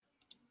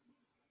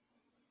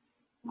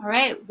All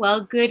right.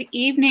 Well, good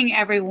evening,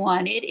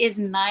 everyone. It is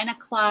 9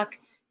 o'clock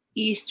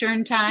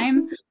Eastern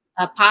time,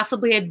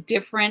 possibly a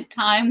different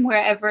time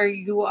wherever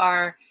you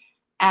are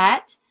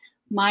at.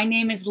 My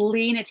name is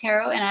Lee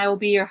Natero, and I will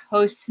be your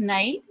host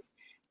tonight.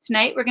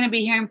 Tonight, we're going to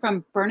be hearing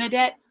from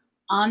Bernadette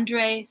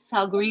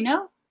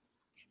Andres-Salgarino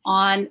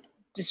on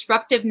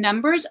Disruptive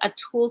Numbers, a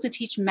tool to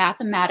teach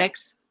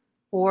mathematics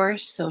for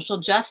social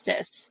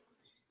justice.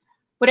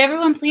 Would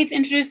everyone please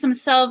introduce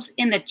themselves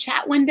in the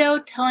chat window,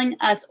 telling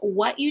us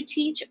what you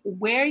teach,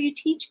 where you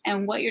teach,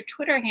 and what your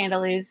Twitter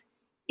handle is,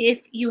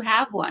 if you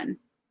have one.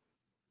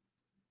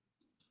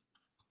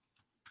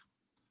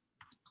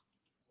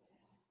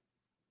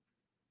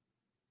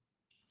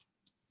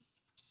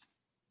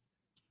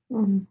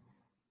 It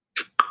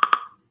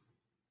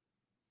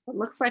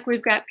looks like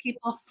we've got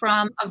people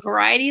from a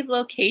variety of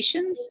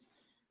locations,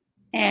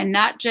 and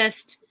not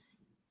just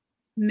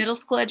middle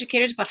school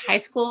educators, but high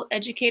school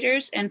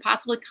educators and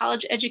possibly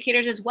college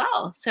educators as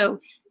well. So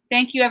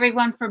thank you,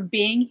 everyone, for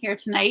being here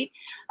tonight.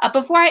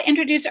 Before I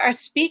introduce our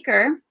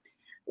speaker,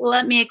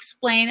 let me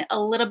explain a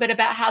little bit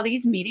about how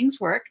these meetings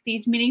work.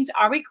 These meetings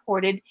are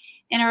recorded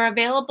and are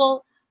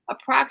available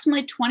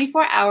approximately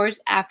 24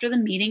 hours after the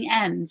meeting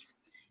ends.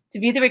 To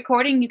view the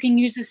recording, you can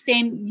use the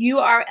same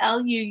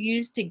URL you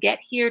used to get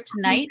here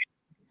tonight.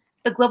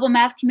 The global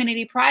math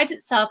community prides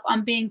itself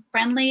on being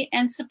friendly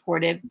and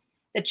supportive.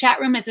 The chat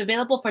room is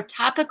available for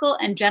topical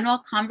and general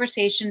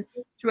conversation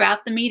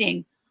throughout the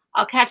meeting.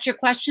 I'll catch your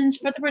questions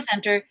for the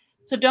presenter,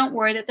 so don't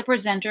worry that the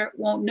presenter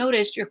won't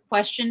notice your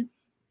question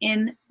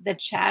in the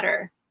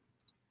chatter.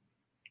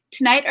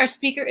 Tonight, our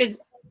speaker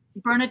is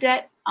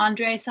Bernadette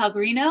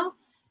Andres-Salgarino.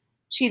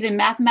 She's a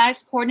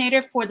mathematics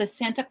coordinator for the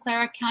Santa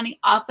Clara County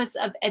Office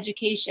of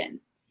Education.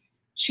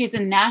 She's a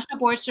National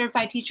Board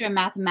Certified Teacher in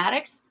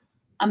Mathematics,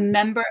 a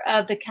member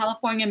of the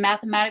California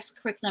Mathematics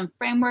Curriculum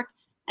Framework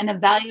and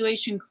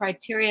Evaluation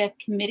Criteria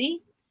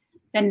Committee,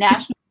 the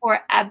National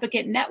Core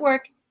Advocate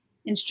Network,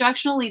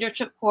 Instructional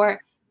Leadership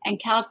Corps, and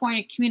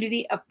California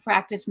Community of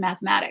Practice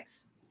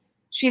Mathematics.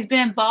 She has been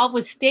involved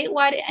with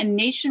statewide and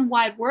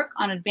nationwide work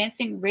on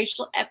advancing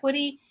racial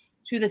equity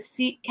through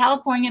the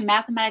California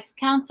Mathematics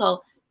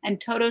Council and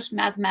Todos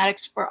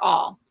Mathematics for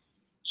All.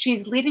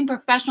 She's leading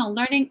professional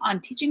learning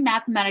on teaching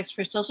mathematics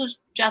for social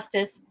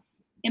justice,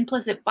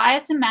 implicit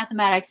bias in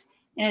mathematics,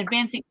 and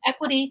advancing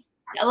equity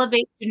to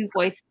elevate student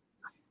voice.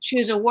 She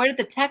was awarded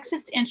the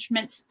Texas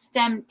Instruments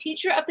STEM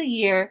Teacher of the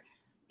Year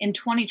in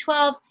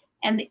 2012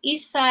 and the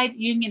Eastside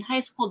Union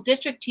High School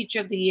District Teacher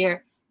of the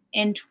Year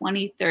in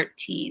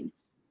 2013.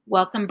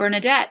 Welcome,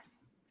 Bernadette.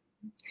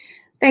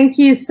 Thank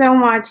you so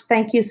much.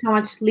 Thank you so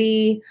much,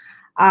 Lee.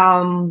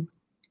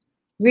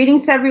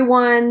 Greetings,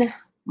 everyone.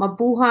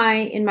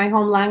 Mabuhay in my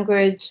home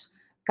language.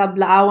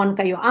 Kablaawan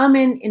kayo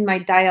amin in my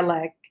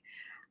dialect.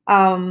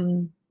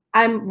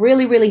 I'm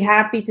really, really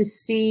happy to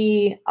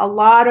see a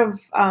lot of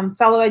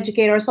fellow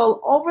educators all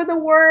over the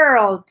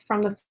world,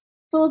 from the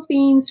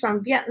Philippines,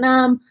 from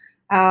Vietnam,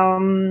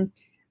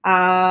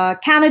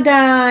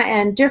 Canada,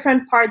 and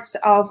different parts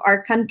of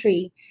our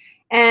country.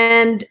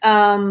 And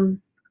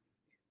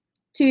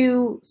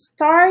to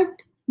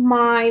start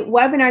my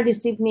webinar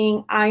this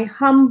evening, I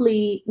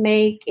humbly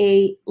make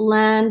a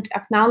land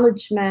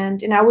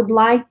acknowledgement, and I would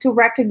like to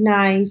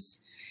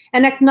recognize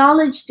and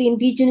acknowledge the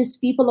indigenous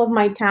people of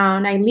my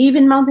town. I live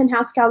in Mountain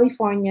House,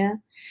 California,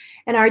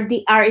 and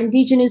our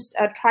indigenous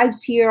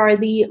tribes here are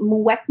the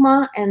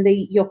Muwekma and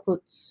the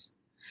Yokuts.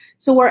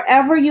 So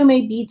wherever you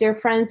may be, dear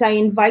friends, I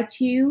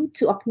invite you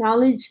to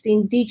acknowledge the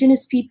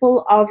indigenous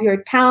people of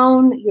your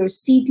town, your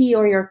city,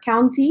 or your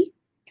county.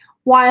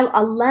 While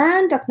a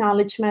land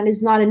acknowledgement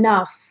is not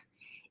enough,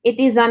 it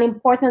is an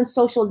important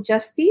social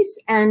justice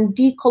and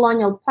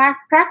decolonial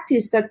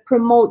practice that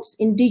promotes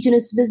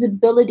indigenous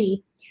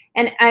visibility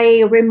and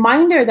a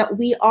reminder that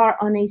we are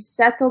on a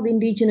settled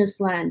indigenous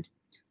land.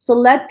 So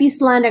let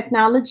this land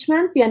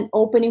acknowledgement be an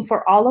opening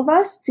for all of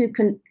us to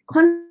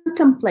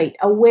contemplate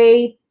a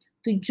way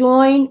to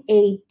join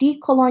a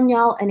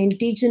decolonial and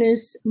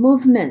indigenous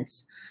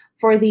movements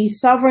for the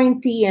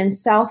sovereignty and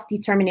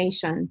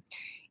self-determination.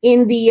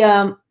 In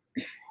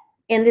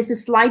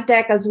this slide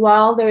deck as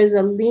well, there is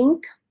a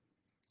link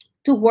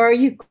to where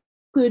you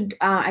could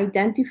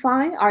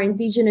identify our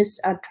indigenous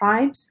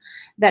tribes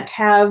that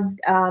have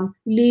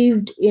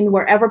lived in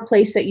wherever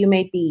place that you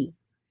may be.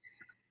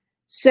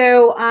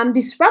 So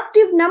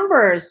disruptive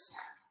numbers.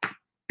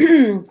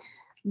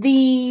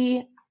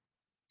 The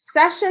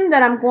session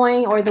that I'm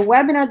going, or the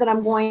webinar that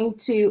I'm going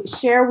to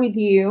share with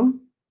you,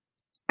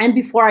 and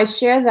before I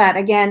share that,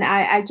 again,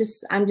 I'm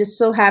just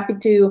so happy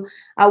to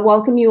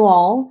welcome you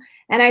all,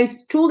 and I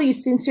truly,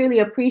 sincerely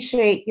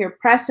appreciate your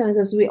presence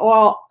as we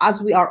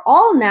are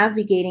all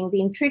navigating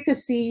the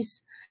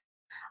intricacies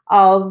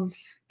of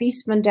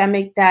this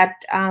pandemic that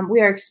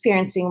we are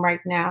experiencing right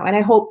now. And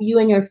I hope you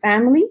and your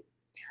family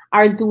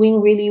are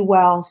doing really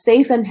well,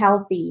 safe and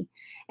healthy.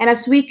 And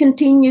as we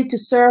continue to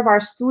serve our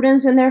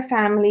students and their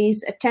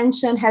families,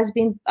 attention has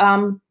been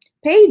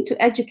paid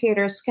to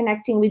educators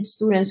connecting with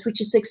students, which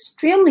is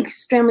extremely,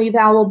 extremely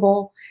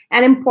valuable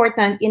and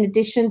important. In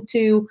addition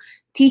to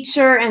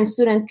teacher and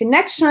student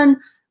connection,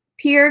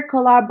 peer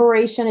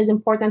collaboration is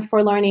important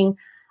for learning,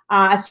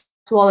 as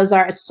well as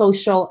our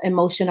social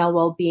emotional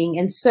well-being.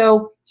 And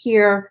so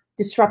here,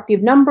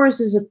 disruptive numbers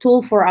is a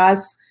tool for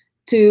us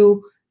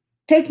to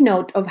take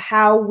note of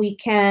how we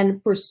can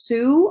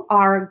pursue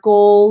our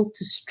goal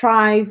to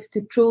strive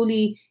to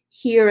truly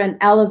hear and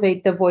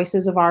elevate the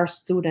voices of our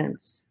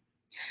students.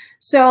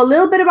 So a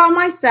little bit about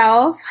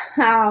myself.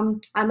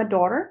 I'm a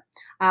daughter.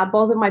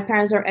 Both of my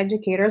parents are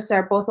educators.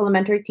 They're both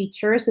elementary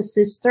teachers, a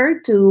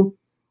sister to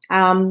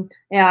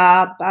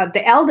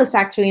the eldest,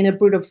 actually, in a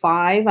brood of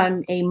 5.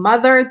 I'm a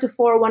mother to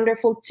 4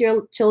 wonderful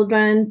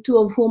children, 2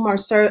 of whom are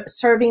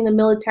serving the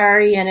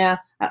military, and a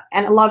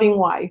loving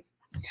wife.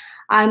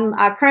 I'm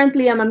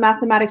a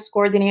mathematics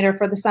coordinator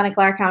for the Santa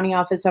Clara County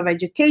Office of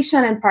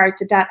Education, and prior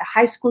to that, a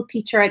high school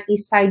teacher at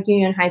Eastside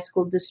Union High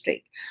School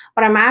District.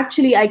 But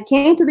I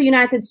came to the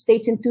United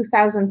States in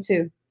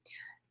 2002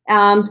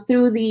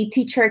 through the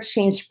teacher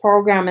exchange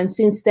program, and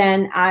since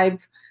then,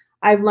 I've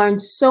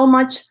learned so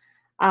much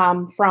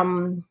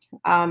from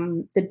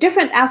the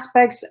different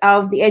aspects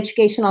of the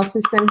educational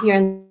system here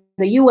in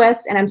the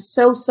U.S., and I'm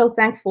so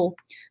thankful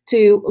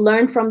to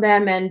learn from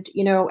them, and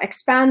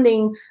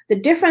expanding the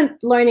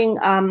different learning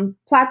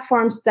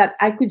platforms that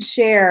I could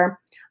share.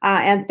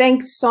 And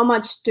thanks so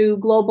much to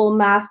Global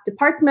Math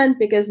Department,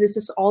 because this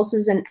is also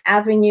an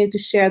avenue to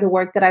share the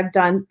work that I've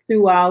done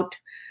throughout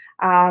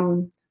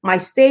my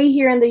stay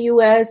here in the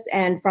U.S.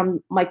 and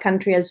from my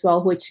country as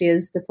well, which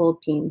is the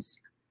Philippines.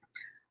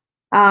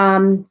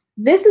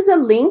 This is a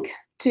link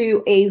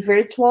to a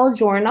virtual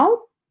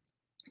journal.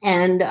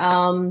 And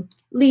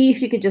Lee,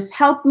 if you could just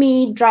help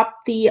me drop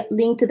the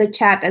link to the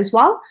chat as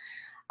well.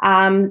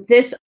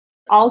 This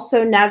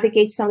also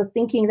navigates some of the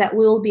thinking that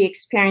we'll be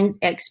experiencing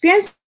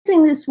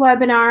this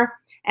webinar.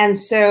 And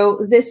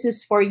so this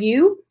is for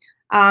you.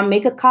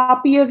 Make a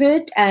copy of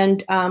it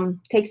and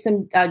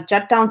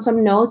jot down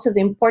some notes of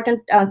the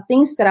important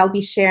things that I'll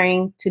be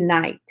sharing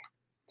tonight.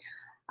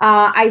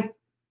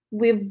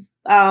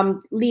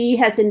 Lee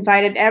has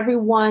invited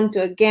everyone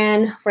to,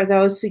 again, for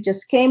those who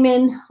just came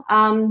in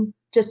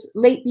just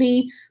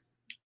lately,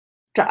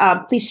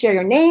 please share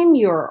your name,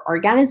 your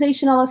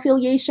organizational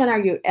affiliation,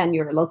 and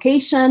your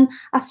location,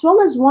 as well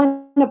as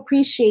one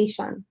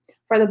appreciation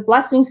for the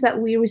blessings that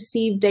we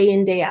receive day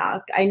in, day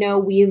out. I know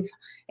we've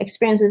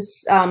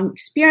experienced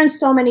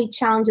so many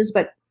challenges,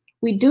 but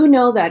we do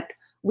know that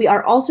we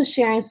are also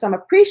sharing some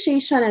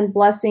appreciation and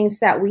blessings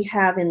that we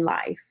have in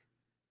life.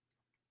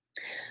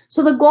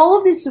 So the goal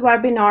of this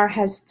webinar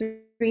has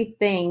 3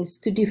 things: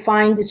 to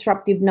define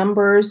disruptive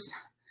numbers,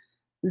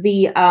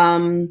 the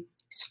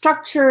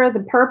structure,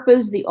 the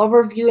purpose, the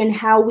overview, and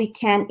how we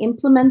can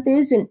implement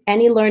this in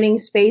any learning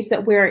space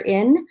that we're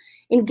in,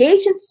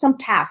 engage in some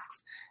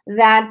tasks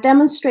that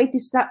demonstrate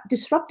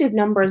disruptive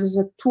numbers as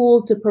a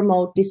tool to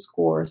promote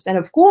discourse. And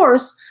of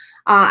course,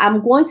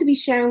 I'm going to be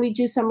sharing with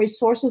you some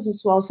resources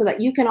as well, so that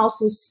you can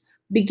also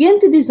begin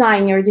to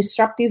design your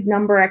disruptive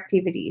number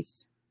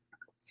activities.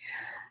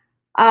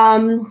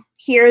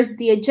 Here's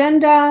the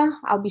agenda.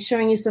 I'll be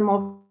showing you some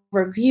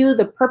overview,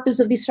 the purpose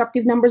of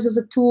disruptive numbers as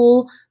a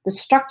tool, the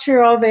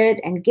structure of it,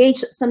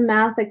 engage some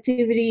math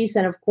activities,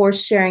 and of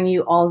course, sharing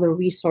you all the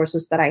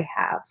resources that I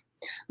have.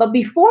 But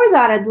before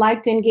that, I'd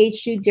like to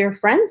engage you, dear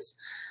friends,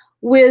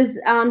 with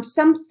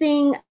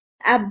something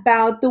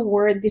about the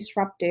word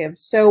disruptive.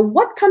 So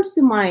what comes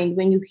to mind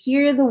when you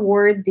hear the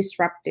word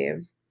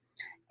disruptive?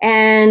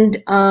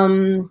 And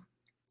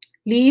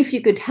Lee, if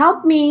you could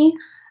help me,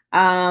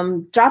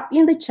 drop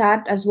in the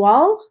chat as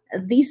well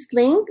this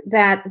link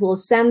that will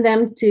send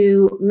them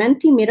to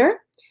Mentimeter,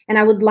 and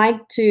I would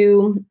like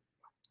to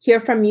hear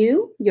from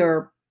you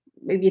your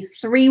maybe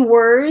 3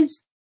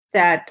 words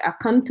that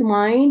come to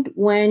mind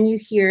when you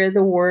hear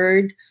the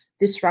word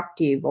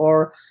disruptive,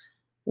 or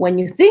when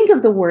you think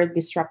of the word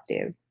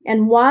disruptive.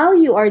 And while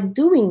you are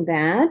doing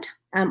that,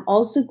 I'm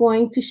also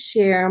going to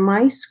share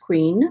my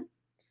screen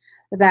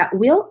that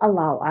will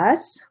allow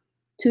us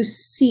to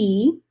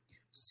see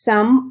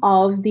some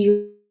of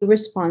the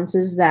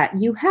responses that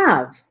you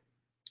have.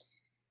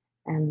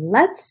 And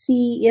let's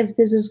see if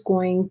this is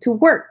going to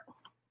work.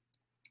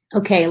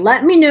 Okay,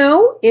 let me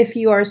know if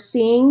you are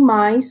seeing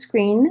my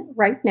screen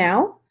right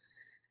now.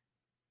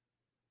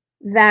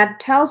 That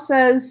tells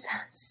us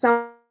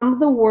some of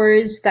the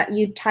words that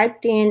you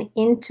typed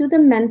into the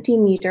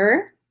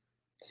Mentimeter,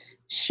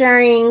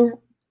 sharing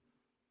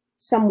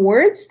some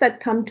words that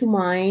come to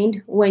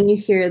mind when you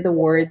hear the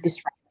word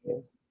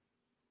disruptive.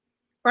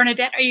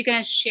 Bernadette, are you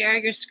going to share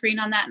your screen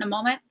on that in a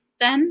moment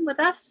then with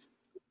us?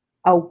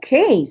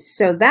 Okay,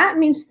 so that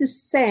means to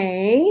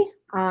say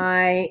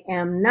I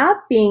am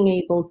not being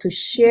able to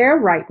share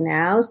right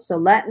now, so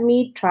let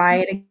me try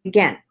it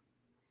again.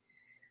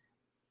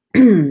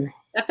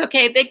 That's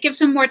okay. They give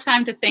some more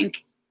time to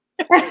think.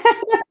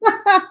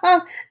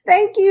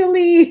 Thank you,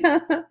 Lee.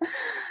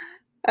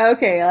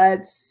 Okay,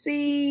 let's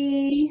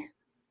see.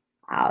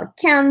 I'll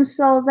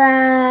cancel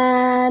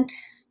that.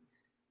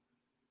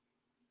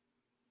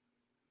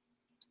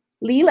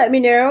 Lee, let me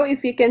know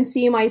if you can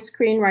see my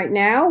screen right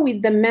now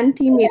with the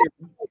Mentimeter.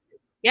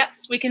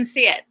 Yes, we can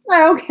see it.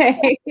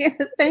 Okay,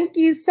 thank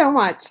you so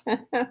much.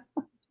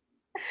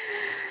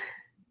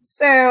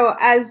 So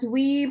as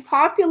we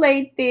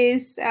populate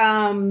this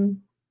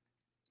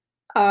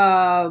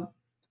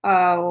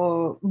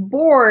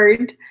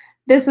board,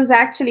 this is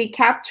actually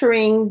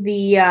capturing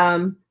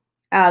the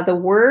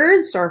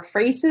words or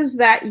phrases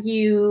that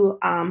you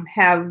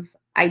have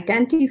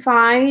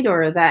identified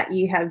or that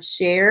you have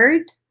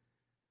shared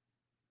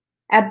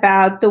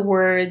about the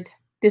word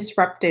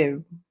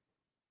disruptive.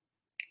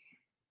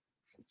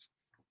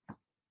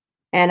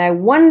 And I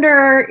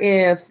wonder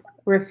if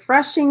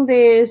refreshing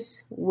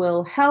this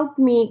will help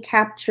me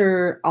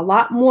capture a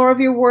lot more of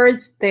your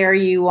words. There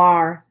you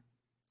are.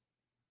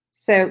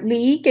 So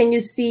Lee, can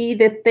you see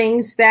the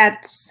things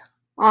that's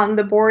on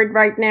the board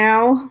right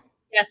now?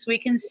 Yes, we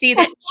can see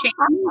that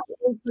change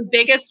is the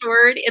biggest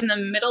word in the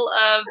middle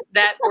of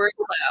that word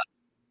cloud.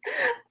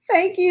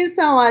 Thank you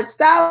so much.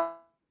 That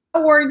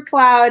word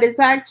cloud is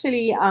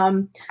actually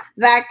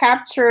that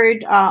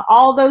captured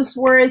all those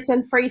words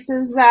and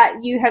phrases that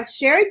you have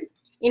shared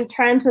in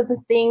terms of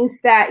the things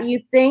that you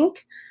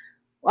think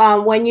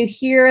when you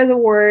hear the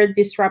word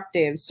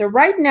disruptive. So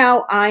right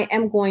now I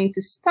am going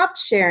to stop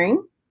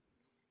sharing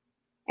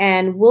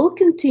and we'll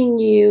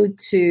continue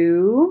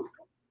to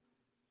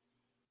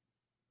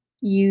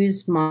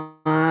use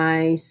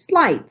my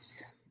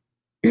slides.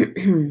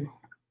 And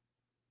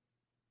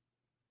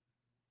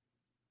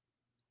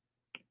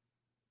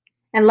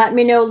let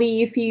me know,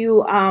 Lee, if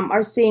you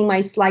are seeing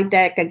my slide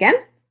deck again.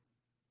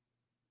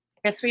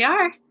 Yes, we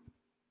are.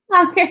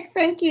 Okay,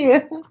 thank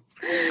you.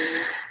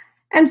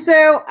 And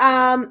so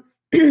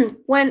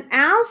when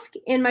asked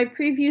in my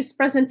previous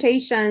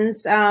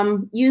presentations,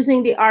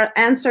 using the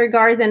Answer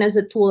Garden as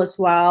a tool as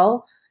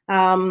well,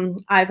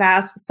 I've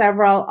asked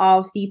several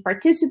of the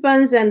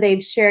participants and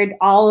they've shared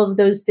all of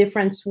those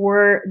different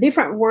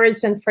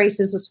words and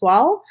phrases as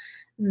well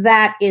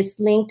that is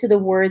linked to the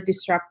word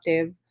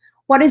disruptive.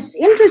 What is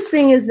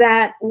interesting is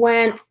that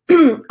when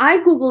I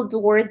Googled the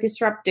word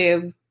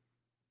disruptive,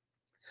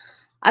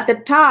 at the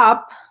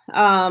top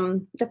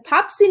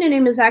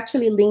synonym is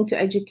actually linked to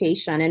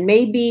education. And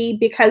maybe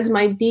because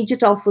my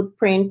digital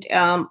footprint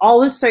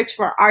always search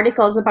for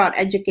articles about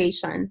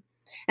education.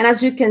 And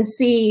as you can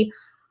see,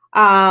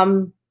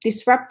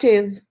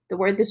 disruptive, the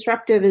word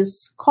disruptive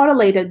is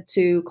correlated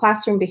to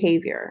classroom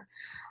behavior,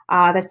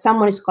 that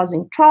someone is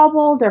causing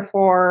trouble,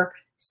 therefore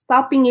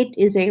stopping it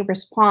is a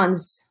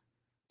response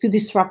to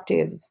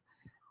disruptive.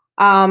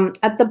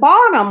 At the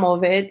bottom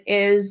of it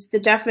is the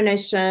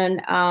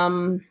definition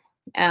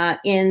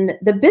in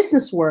the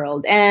business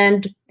world,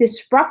 and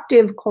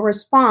disruptive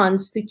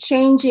corresponds to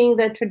changing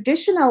the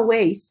traditional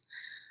ways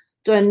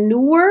to a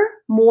newer,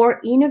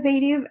 more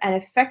innovative and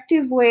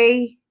effective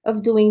way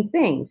of doing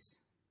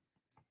things.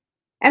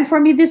 And for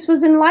me, this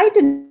was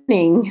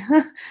enlightening.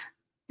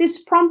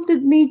 This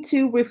prompted me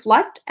to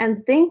reflect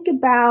and think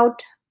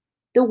about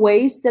the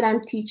ways that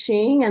I'm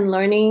teaching and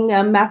learning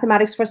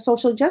mathematics for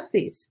social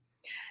justice.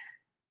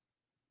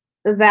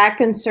 That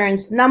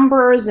concerns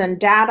numbers and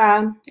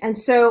data. And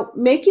so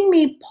making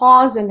me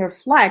pause and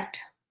reflect,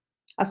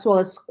 as well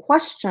as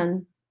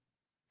question,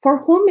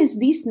 for whom is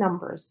these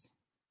numbers?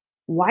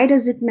 Why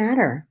does it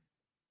matter?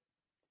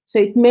 So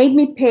it made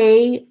me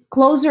pay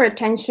closer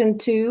attention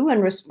to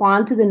and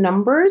respond to the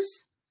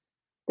numbers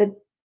that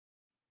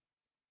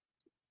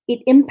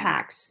it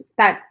impacts,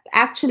 that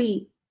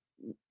actually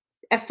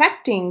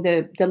affecting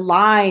the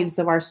lives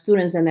of our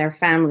students and their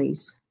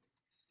families.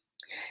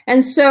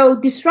 And so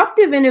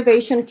disruptive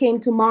innovation came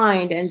to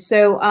mind. And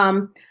so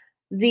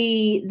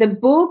the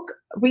book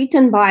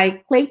written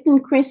by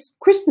Clayton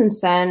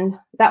Christensen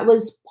that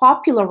was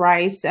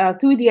popularized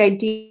through the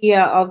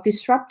idea of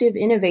disruptive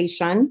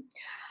innovation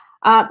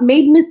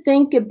made me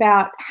think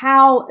about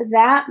how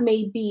that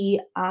may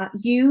be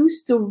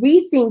used to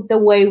rethink the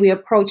way we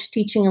approach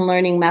teaching and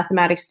learning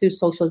mathematics through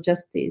social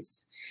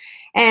justice.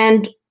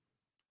 And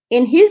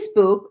in his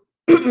book,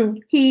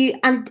 he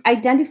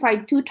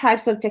identified two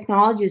types of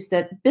technologies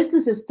that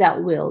businesses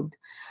dealt with.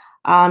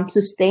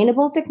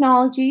 Sustainable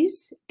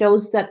technologies,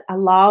 those that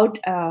allowed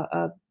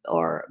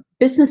or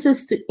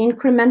businesses to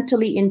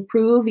incrementally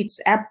improve its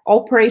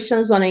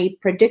operations on a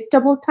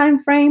predictable time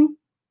frame.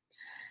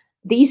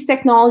 These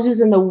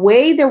technologies and the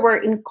way they were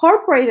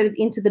incorporated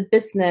into the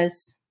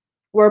business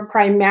were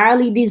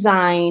primarily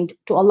designed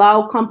to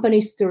allow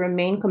companies to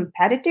remain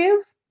competitive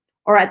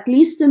or at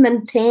least to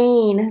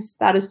maintain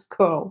status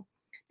quo.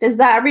 Does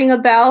that ring a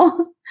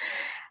bell?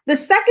 The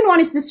second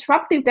one is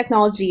disruptive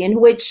technology, in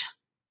which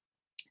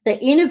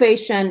the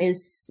innovation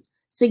is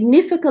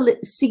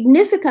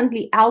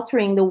significantly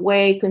altering the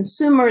way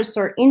consumers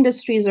or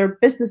industries or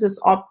businesses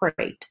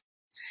operate.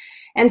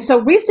 And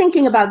so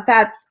rethinking about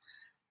that,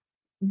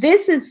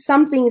 this is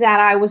something that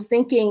I was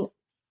thinking,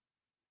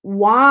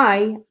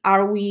 why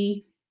are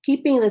we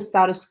keeping the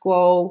status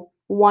quo?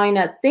 Why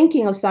not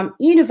thinking of some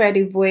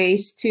innovative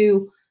ways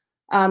to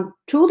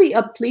truly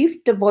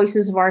uplift the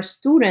voices of our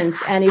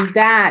students? And if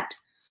that,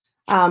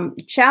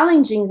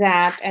 challenging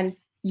that and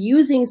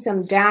using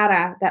some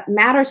data that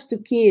matters to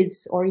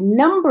kids or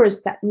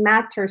numbers that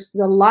matters to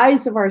the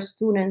lives of our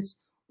students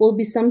will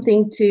be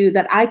something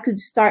that I could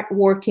start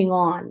working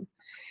on.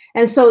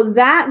 And so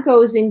that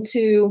goes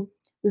into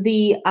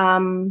the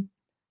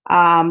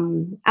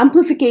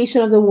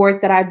amplification of the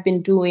work that I've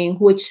been doing,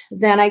 which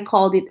then I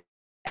called it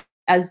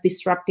as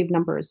disruptive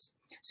numbers.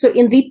 So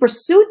in the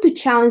pursuit to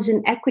challenge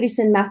inequities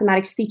in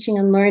mathematics teaching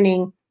and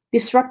learning,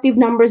 disruptive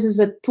numbers is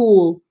a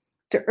tool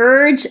to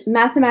urge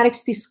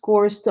mathematics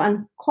discourse to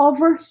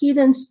uncover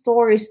hidden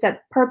stories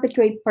that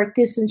perpetuate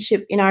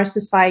partisanship in our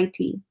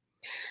society.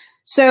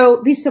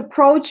 So this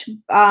approach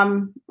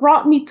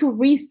brought me to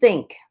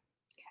rethink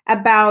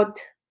about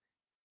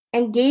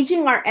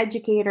engaging our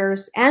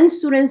educators and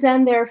students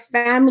and their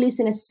families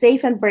in a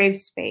safe and brave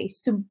space,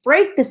 to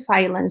break the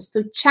silence,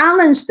 to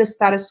challenge the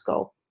status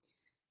quo,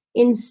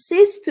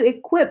 insist to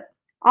equip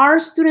our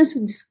students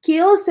with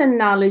skills and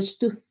knowledge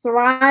to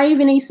thrive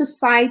in a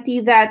society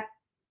that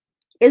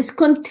is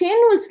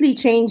continuously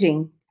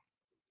changing.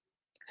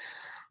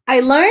 I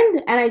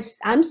learned, and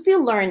I'm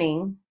still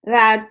learning,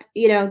 that,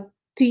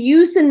 to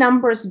use the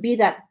numbers, be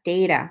that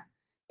data,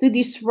 to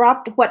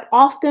disrupt what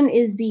often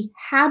is the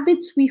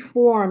habits we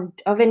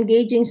formed of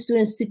engaging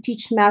students to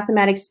teach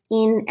mathematics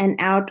in and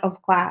out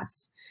of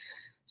class,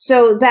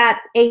 so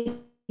that a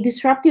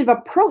disruptive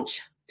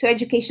approach to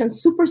education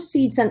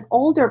supersedes an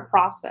older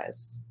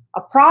process,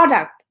 a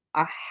product,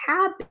 a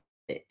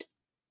habit,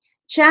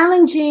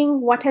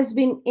 challenging what has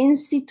been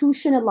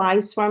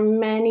institutionalized for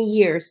many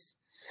years.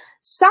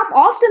 Some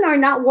often are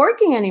not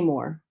working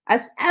anymore,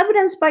 as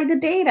evidenced by the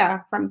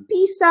data from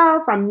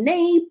PISA, from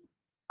NAEP,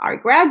 our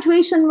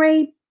graduation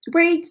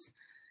rates,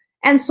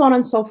 and so on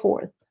and so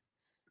forth.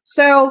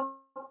 So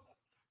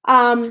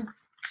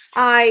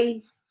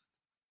I,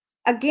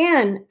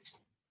 again,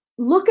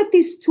 look at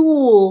this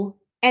tool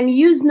and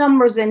use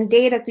numbers and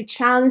data to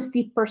challenge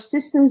the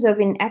persistence of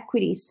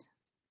inequities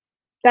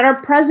that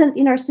are present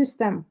in our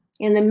system,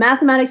 in the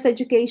mathematics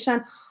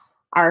education,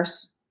 our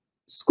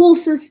school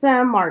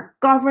system, our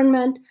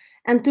government,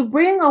 and to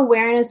bring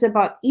awareness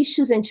about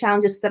issues and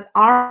challenges that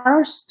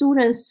our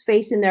students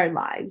face in their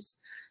lives,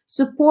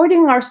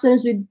 supporting our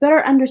students with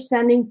better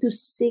understanding to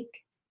seek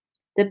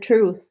the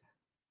truth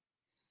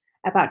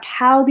about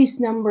how these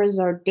numbers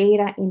or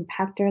data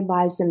impact their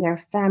lives and their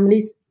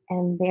families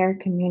and their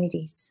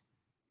communities.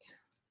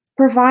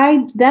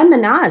 Provide them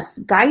and us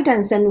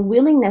guidance and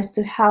willingness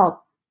to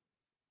help,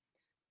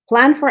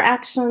 plan for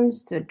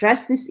actions to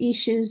address these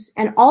issues,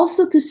 and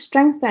also to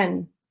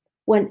strengthen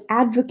when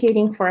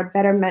advocating for a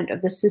betterment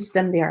of the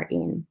system they are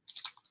in.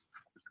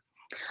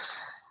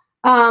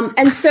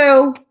 And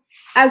so,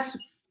 as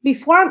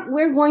before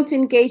we're going to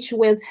engage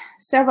with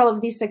several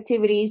of these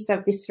activities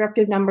of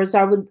disruptive numbers,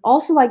 I would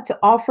also like to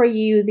offer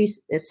you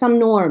some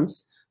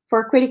norms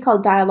for critical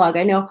dialogue.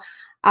 I know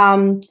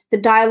the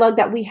dialogue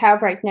that we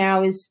have right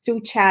now is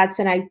through chats,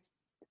 and I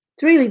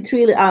truly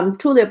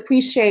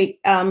appreciate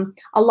a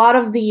lot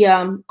of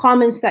the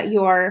comments that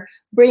you are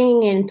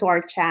bringing into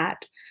our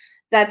chat.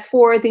 That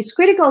for this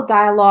critical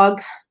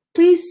dialogue,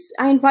 please,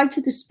 I invite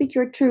you to speak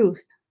your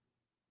truth.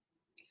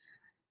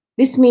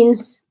 This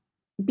means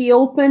be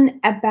open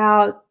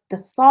about the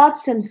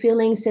thoughts and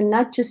feelings and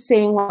not just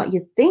saying what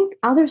you think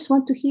others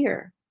want to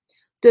hear.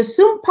 To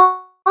assume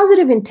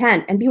positive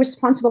intent and be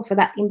responsible for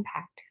that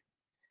impact.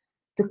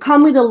 To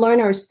come with a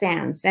learner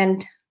stance.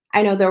 And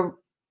I know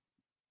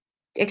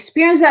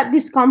experience that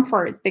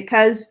discomfort,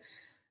 because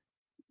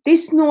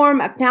this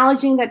norm,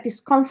 acknowledging that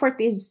discomfort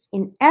is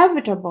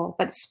inevitable,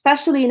 but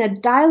especially in a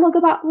dialogue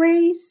about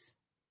race,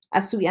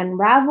 as we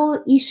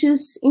unravel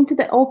issues into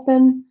the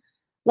open,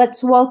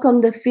 let's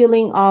welcome the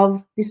feeling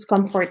of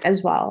discomfort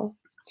as well.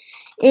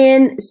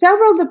 In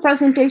several of the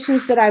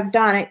presentations that I've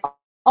done, I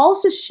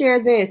also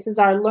share this as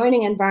our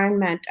learning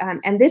environment,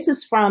 and this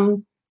is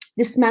from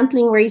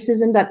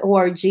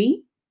dismantlingracism.org.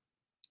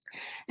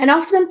 And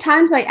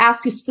oftentimes I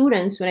ask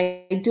students when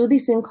I do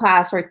this in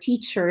class, or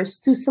teachers,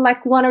 to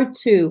select one or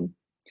two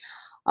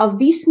of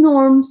these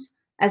norms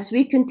as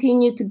we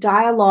continue to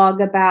dialogue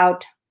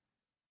about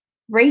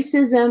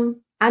racism,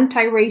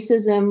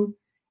 anti-racism,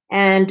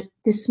 and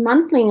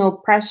dismantling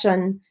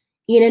oppression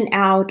in and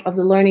out of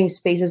the learning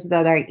spaces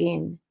that are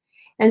in.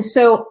 And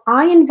so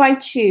I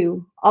invite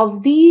you,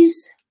 of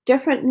these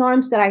different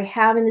norms that I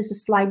have in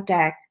this slide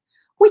deck,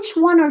 which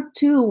one or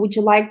two would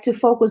you like to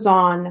focus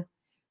on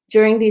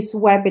during this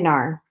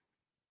webinar?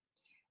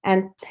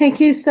 And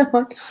thank you so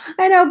much.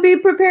 I know, be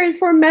prepared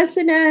for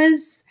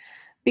messiness.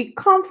 Be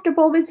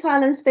comfortable with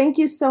silence. Thank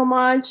you so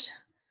much.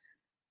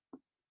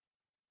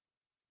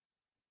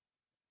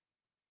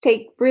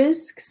 Take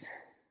risks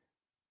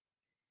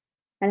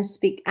and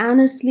speak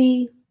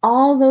honestly.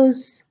 All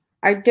those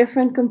are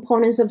different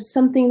components of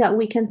something that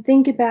we can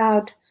think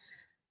about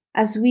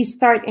as we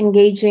start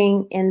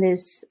engaging in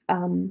this,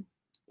 in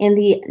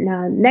the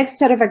next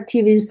set of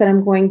activities that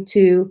I'm going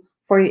to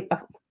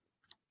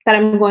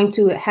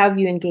have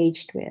you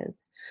engaged with.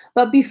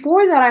 But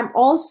before that, I'm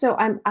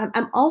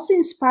also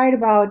inspired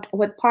about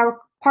what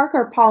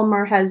Parker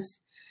Palmer has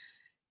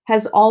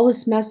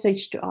always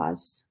messaged to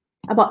us.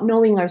 about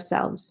knowing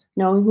ourselves,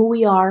 knowing who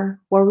we are,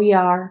 where we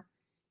are,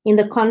 in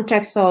the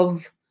context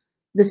of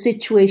the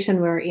situation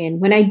we're in.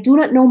 When I do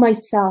not know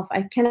myself,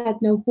 I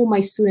cannot know who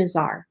my students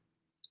are.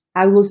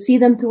 I will see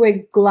them through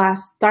a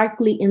glass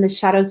darkly in the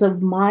shadows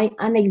of my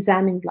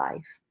unexamined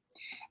life.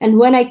 And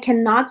when I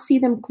cannot see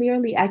them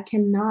clearly, I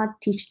cannot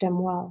teach them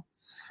well.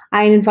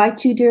 I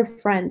invite you, dear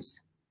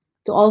friends,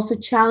 to also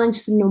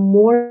challenge to know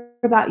more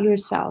about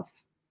yourself.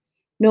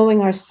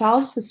 Knowing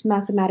ourselves as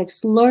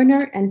mathematics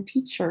learner and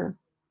teacher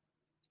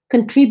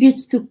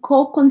contributes to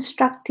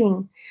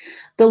co-constructing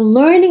the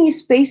learning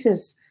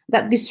spaces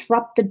that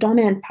disrupt the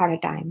dominant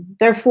paradigm.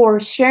 Therefore,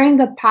 sharing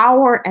the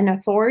power and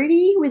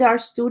authority with our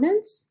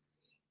students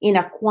in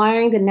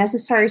acquiring the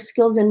necessary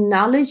skills and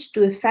knowledge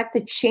to effect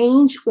the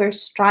change we're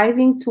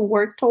striving to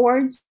work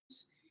towards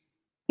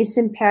is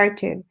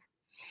imperative.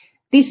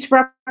 This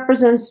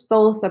represents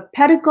both a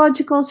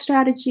pedagogical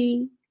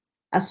strategy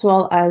as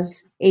well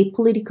as a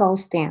political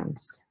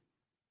stance.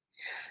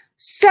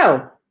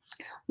 So,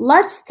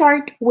 let's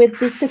start with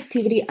this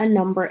activity, a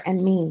number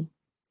and me.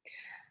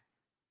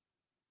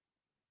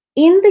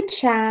 In the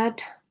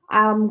chat,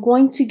 I'm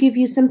going to give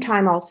you some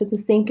time also to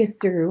think it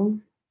through.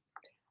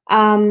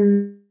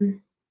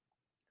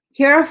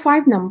 Here are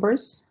 5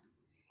 numbers,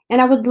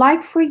 and I would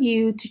like for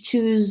you to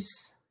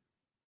choose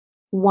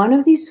one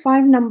of these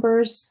 5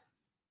 numbers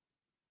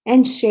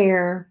and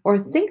share or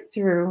think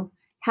through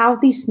how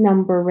this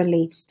number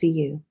relates to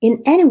you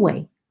in any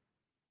way.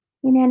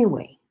 In any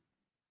way.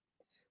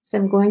 So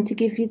I'm going to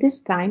give you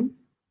this time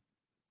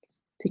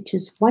to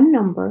choose one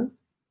number,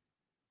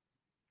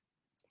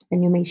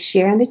 and you may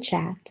share in the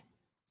chat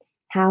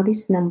how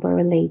this number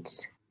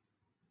relates.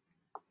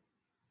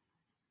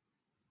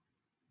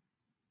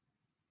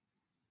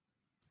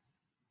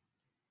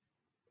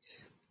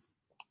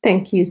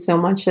 Thank you so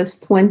much, as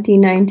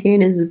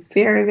 2019 is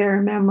very,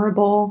 very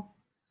memorable.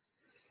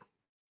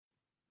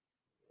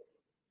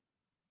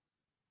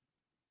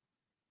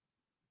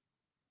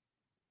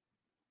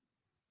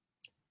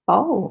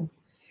 Oh,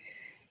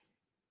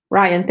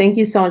 Ryan, thank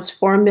you so much.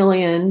 4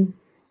 million,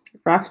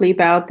 roughly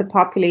about the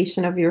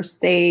population of your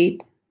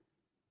state.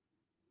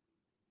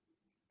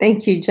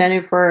 Thank you,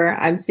 Jennifer.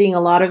 I'm seeing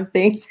a lot of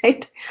things.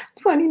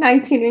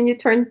 2019, when you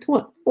turn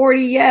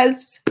 40,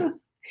 yes,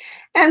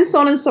 and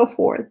so on and so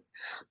forth.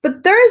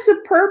 But there is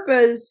a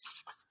purpose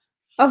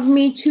of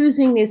me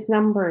choosing these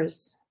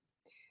numbers.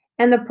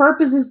 And the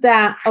purpose is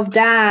that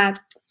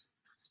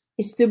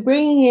is to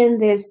bring in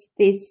this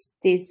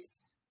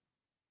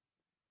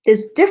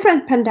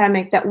different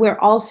pandemic that we're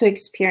also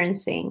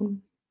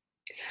experiencing.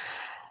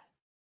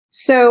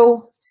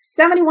 So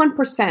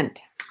 71%.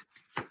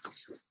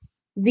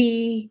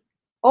 The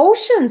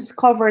oceans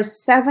cover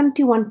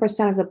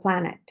 71% of the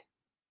planet.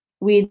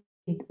 With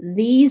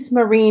these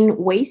marine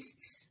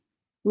wastes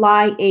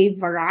lie a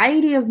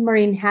variety of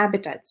marine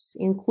habitats,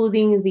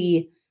 including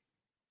the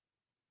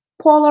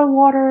polar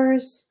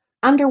waters,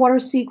 underwater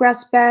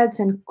seagrass beds,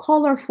 and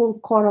colorful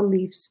coral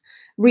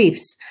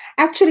reefs.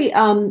 Actually,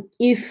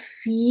 if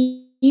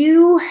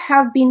you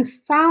have been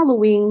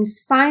following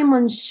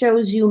Simon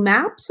Shows You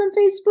Maps on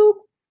Facebook,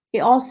 he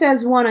also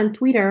has one on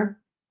Twitter.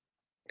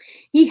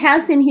 He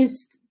has in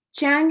his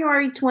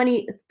January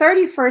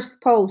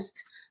 31st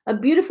post a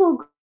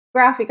beautiful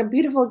graphic, a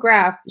beautiful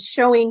graph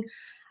showing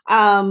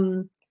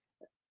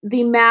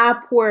the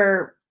map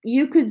where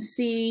you could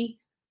see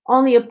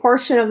only a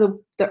portion of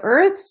the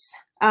Earth's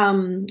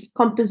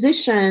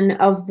composition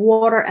of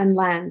water and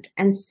land,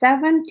 and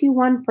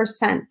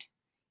 71%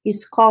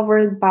 is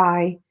covered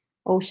by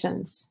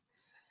oceans.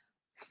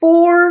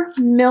 4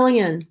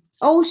 million.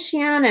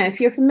 Oceania, if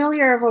you're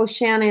familiar with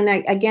Oceania,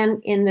 and again,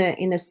 in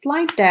the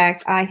slide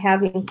deck, I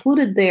have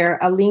included there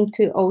a link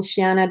to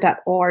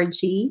oceania.org,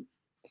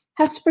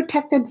 has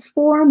protected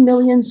 4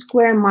 million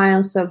square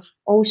miles of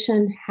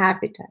ocean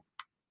habitat.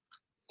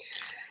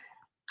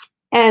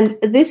 And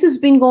this has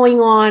been going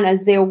on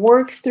as they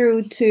work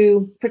through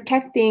to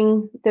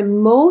protecting the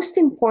most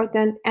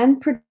important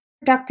and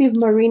productive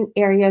marine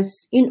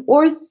areas in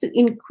order to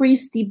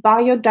increase the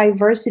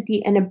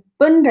biodiversity and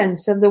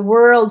abundance of the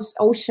world's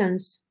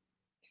oceans,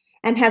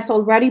 and has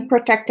already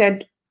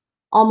protected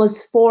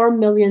almost 4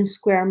 million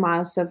square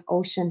miles of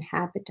ocean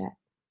habitat.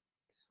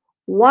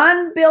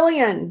 1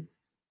 billion.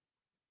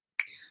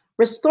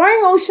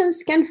 Restoring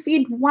oceans can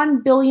feed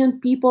 1 billion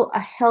people a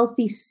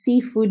healthy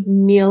seafood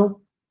meal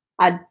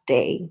a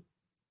day.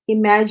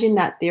 Imagine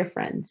that, dear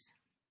friends.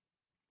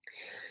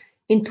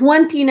 In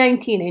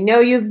 2019, I know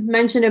you've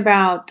mentioned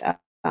about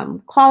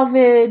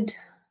COVID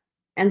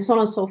and so on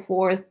and so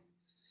forth,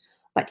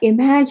 but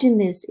imagine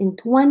this. In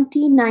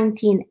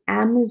 2019,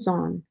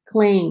 Amazon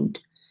claimed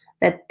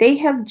that they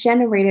have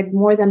generated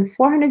more than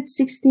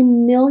 460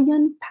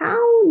 million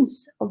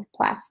pounds of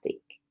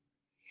plastic,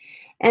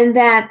 and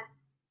that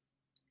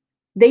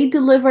they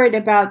delivered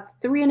about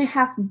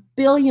 3.5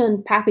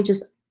 billion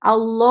packages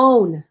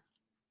alone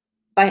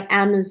by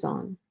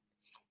Amazon,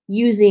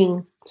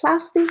 using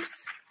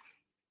plastics,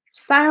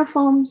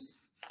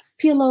 styrofoams,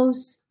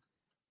 pillows,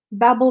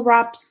 bubble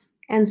wraps,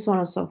 and so on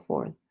and so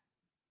forth.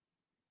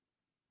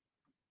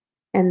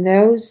 And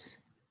those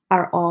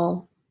are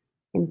all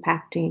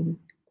impacting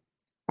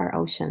our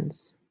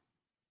oceans,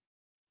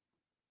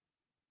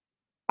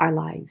 our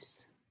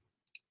lives,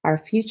 our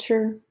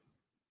future,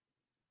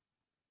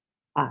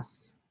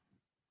 us.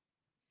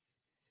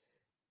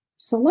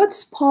 So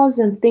let's pause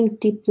and think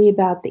deeply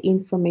about the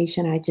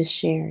information I just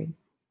shared.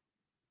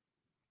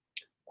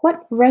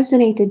 What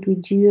resonated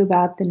with you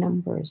about the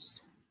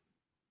numbers?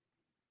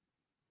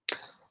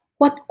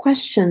 What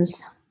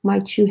questions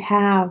might you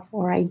have,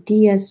 or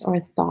ideas or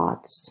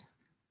thoughts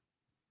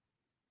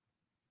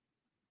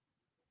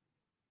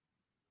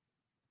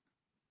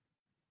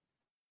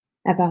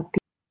about the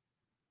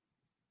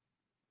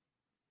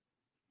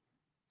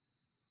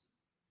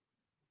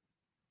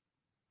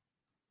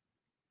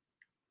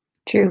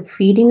true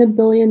feeding 1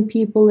 billion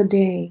people a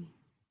day,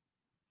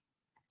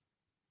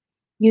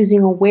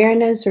 using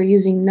awareness or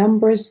using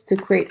numbers to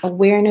create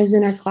awareness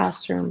in our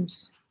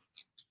classrooms,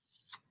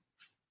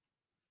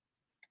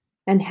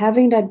 and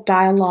having that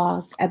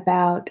dialogue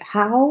about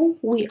how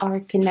we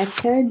are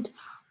connected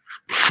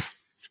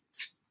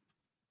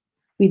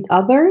with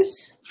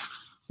others,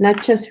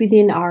 not just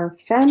within our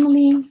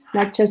family,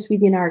 not just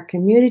within our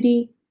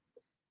community,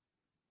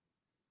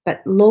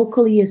 but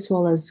locally as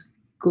well as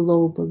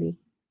globally.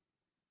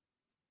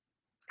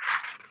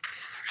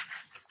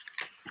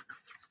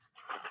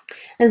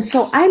 And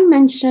so I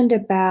mentioned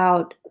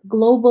about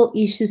global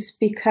issues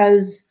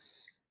because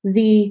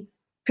the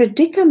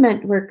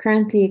predicament we're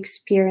currently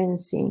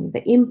experiencing,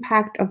 the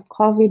impact of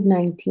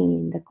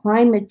COVID-19, the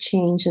climate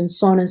change, and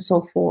so on and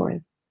so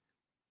forth,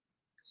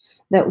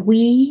 that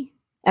we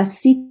as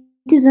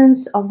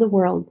citizens of the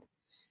world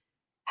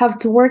have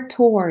to work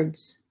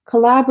towards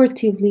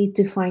collaboratively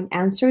to find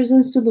answers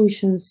and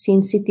solutions,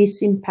 since it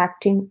is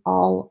impacting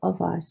all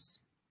of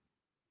us.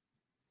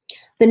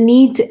 The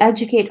need to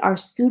educate our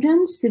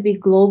students to be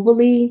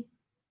globally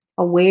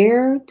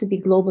aware, to be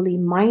globally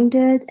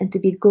minded, and to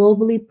be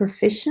globally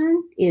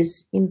proficient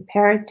is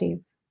imperative.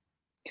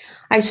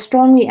 I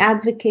strongly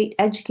advocate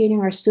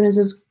educating our students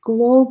as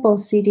global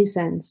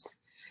citizens,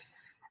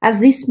 as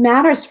this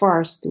matters for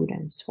our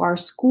students, for our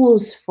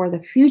schools, for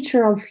the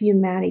future of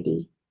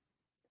humanity.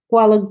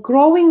 While a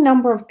growing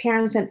number of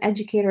parents and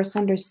educators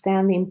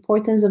understand the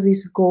importance of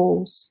these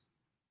goals,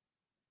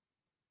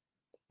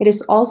 it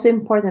is also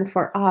important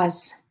for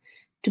us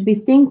to be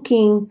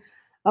thinking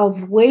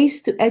of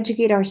ways to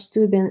educate our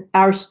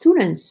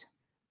students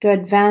to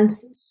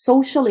advance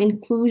social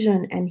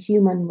inclusion and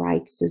human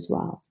rights as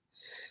well.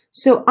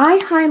 So I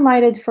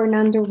highlighted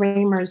Fernando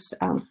Reymer's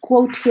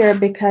quote here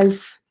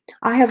because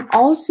I have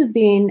also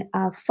been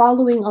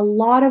following a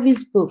lot of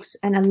his books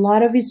and a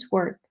lot of his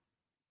work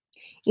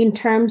in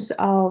terms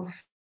of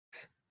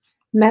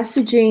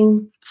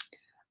messaging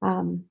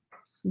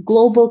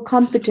global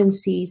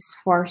competencies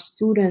for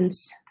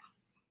students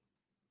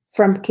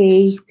from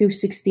K through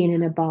 16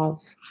 and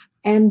above,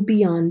 and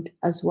beyond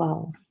as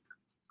well.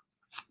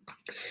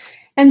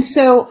 And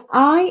so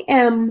I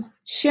am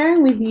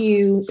sharing with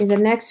you in the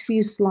next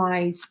few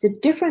slides the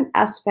different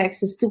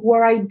aspects as to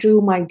where I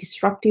drew my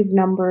disruptive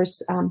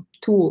numbers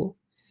tool.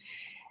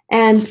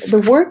 And the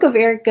work of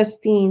Eric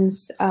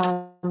Gastine's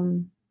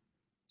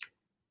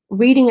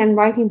Reading and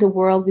Writing the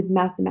World with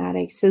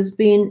Mathematics has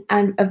been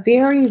a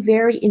very,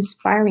 very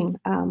inspiring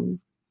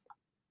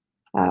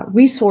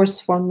resource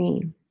for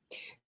me.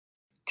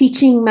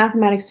 Teaching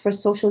Mathematics for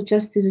Social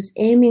Justice is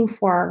aiming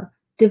for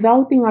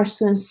developing our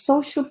students'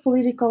 social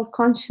political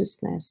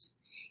consciousness,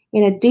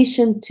 in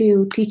addition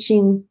to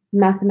teaching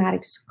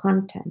mathematics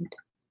content.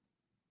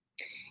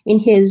 In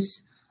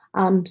his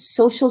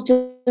social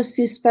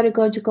justice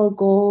pedagogical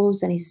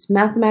goals and his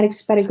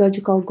mathematics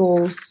pedagogical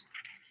goals,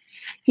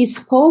 he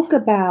spoke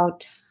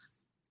about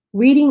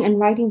reading and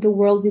writing the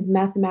world with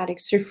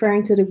mathematics,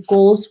 referring to the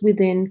goals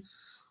within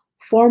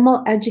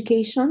formal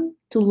education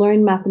to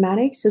learn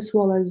mathematics, as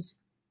well as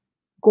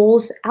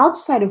goals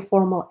outside of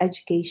formal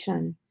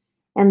education,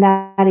 and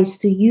that is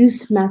to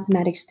use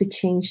mathematics to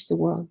change the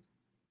world.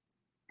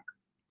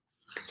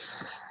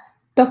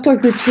 Dr.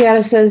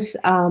 Gutierrez's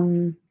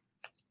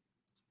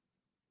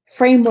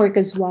framework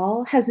as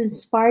well has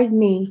inspired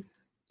me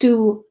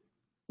to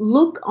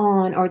look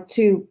on or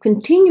to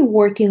continue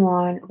working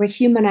on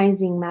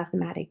rehumanizing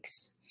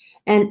mathematics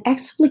and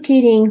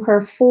explicating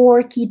her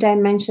 4 key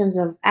dimensions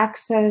of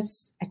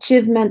access,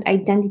 achievement,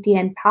 identity,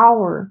 and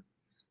power.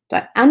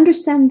 To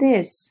understand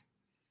this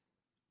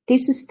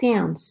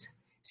stance,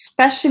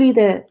 especially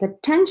the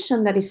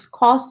tension that is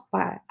caused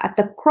by at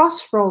the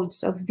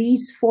crossroads of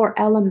these 4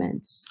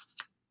 elements,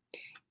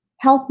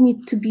 helped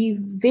me to be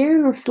very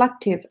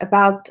reflective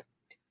about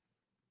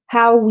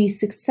how we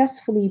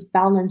successfully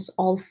balance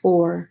all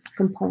 4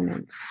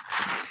 components.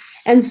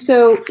 And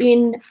so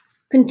in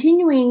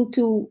continuing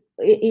to,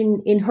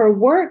 in her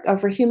work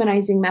of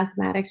rehumanizing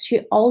mathematics, she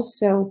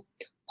also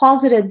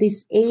posited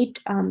these 8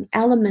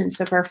 elements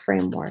of our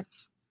framework: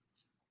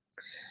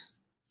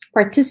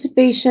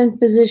 participation,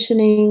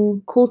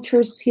 positioning,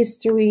 cultures,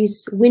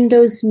 histories,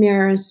 windows,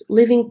 mirrors,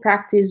 living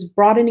practice,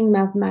 broadening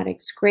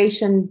mathematics,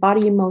 creation,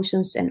 body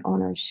emotions, and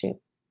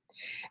ownership.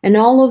 And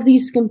all of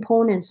these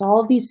components, all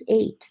of these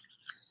 8,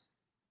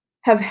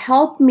 have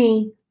helped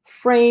me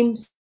frame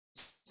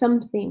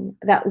something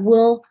that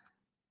will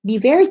be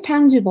very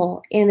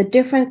tangible in the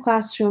different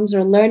classrooms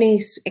or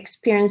learning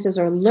experiences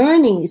or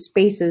learning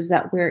spaces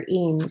that we're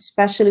in,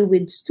 especially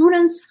with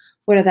students,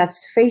 whether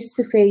that's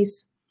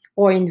face-to-face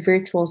or in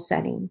virtual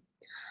setting.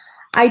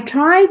 I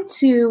try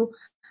to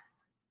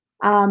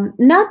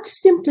not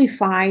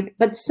simplified,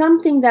 but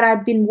something that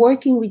I've been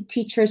working with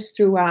teachers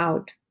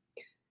throughout,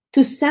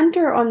 to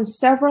center on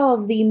several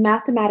of the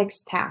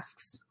mathematics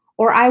tasks,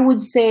 or I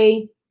would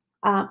say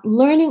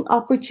learning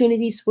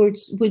opportunities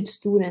with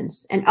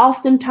students. And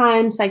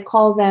oftentimes I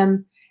call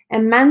them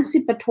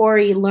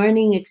emancipatory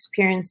learning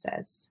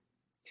experiences.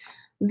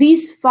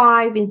 These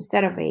 5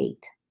 instead of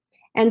 8.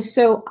 And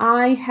so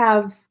I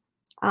have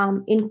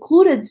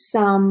included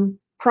some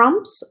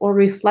prompts or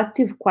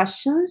reflective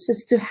questions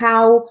as to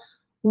how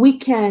we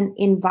can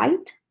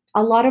invite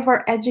a lot of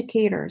our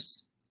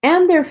educators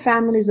and their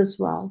families as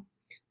well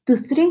to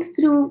think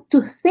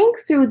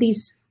through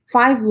these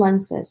 5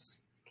 lenses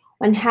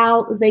on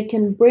how they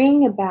can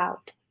bring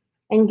about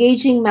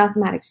engaging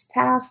mathematics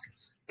tasks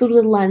through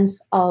the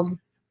lens of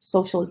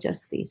social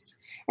justice.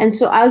 And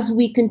so as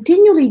we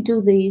continually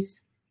do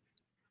these,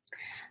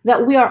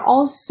 that we are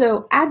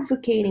also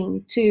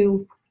advocating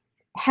to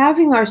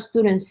having our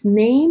students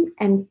name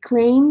and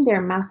claim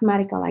their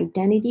mathematical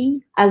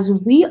identity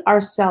as we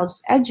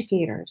ourselves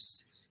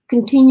educators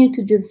continue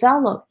to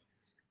develop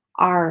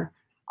our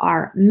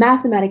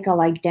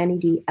mathematical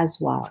identity as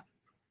well.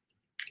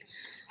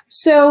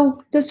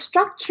 So the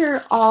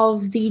structure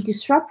of the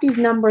disruptive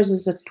numbers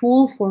as a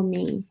tool for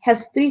me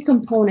has 3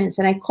 components,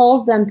 and I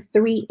call them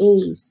 3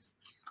 A's: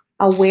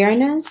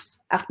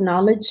 awareness,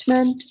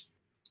 acknowledgement,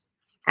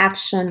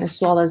 action, as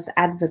well as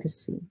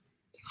advocacy.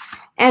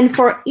 And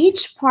for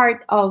each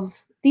part of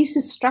this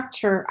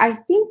structure, I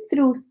think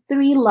through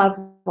 3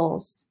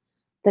 levels: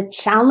 the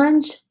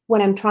challenge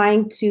when I'm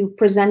trying to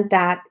present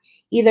that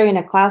either in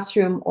a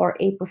classroom or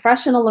a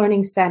professional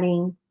learning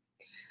setting,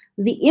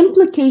 the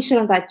implication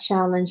of that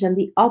challenge and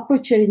the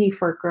opportunity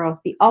for growth,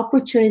 the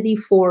opportunity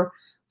for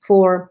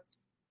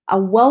a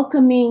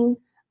welcoming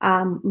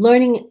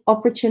learning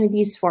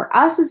opportunities for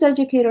us as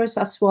educators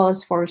as well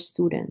as for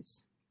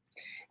students.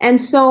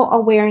 And so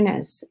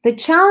awareness. The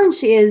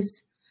challenge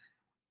is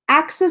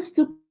access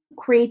to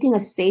creating a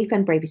safe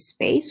and brave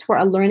space where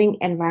a learning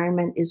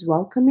environment is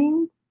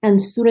welcoming and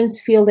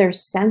students feel their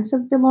sense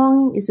of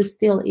belonging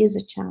still is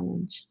a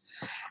challenge.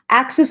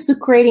 Access to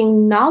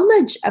creating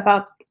knowledge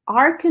about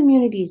our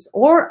communities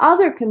or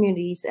other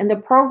communities and the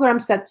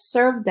programs that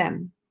serve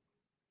them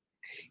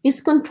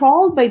is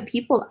controlled by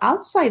people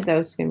outside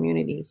those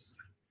communities,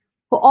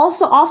 who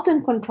also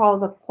often control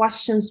the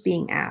questions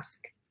being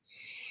asked.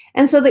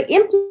 And so the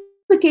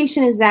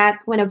implication is that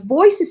when a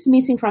voice is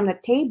missing from the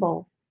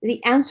table,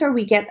 the answer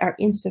we get are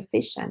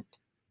insufficient.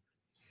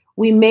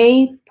 We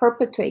may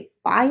perpetuate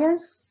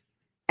bias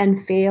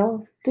and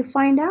fail to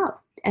find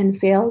out and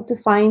fail to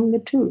find the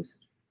truth.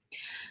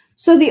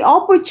 So the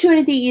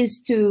opportunity is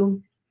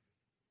to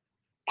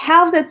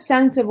have that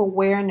sense of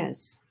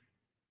awareness,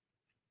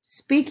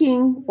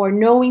 speaking or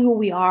knowing who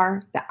we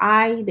are, the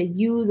I, the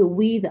you, the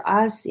we, the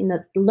us, in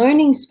a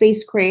learning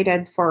space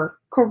created for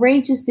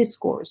courageous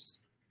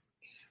discourse.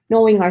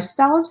 Knowing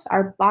ourselves,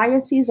 our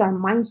biases, our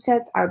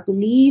mindset, our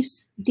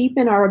beliefs,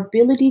 deepen our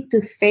ability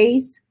to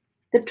face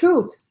the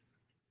truth.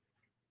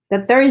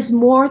 That there is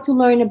more to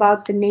learn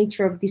about the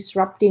nature of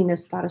disrupting the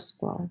status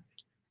quo.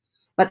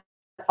 But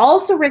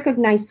also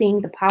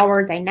recognizing the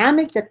power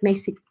dynamic that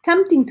makes it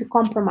tempting to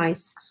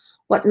compromise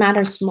what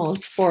matters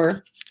most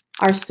for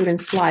our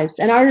students' lives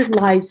and our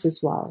lives as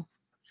well.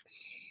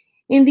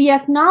 In the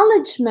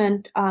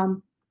acknowledgement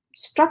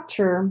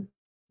structure,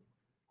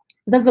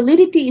 the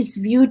validity is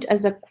viewed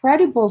as a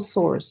credible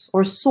source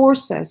or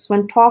sources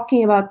when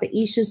talking about the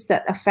issues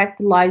that affect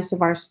the lives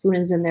of our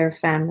students and their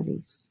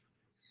families.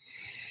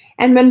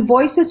 And when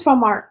voices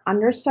from our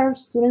underserved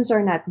students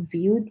are not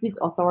viewed with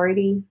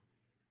authority,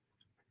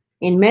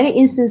 in many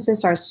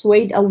instances are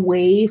swayed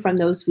away from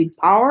those with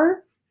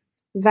power,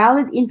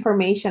 valid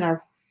information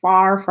are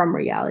far from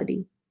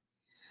reality.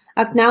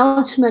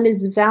 Acknowledgement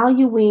is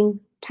valuing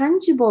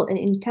tangible and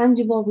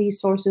intangible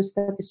resources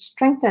that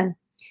strengthen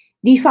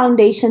the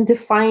foundation to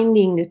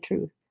finding the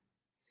truth.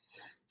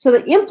 So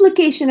the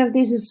implication of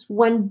this is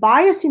when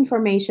biased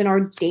information or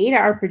data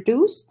are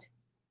produced,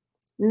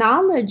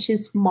 knowledge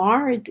is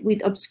marred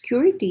with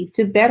obscurity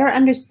to better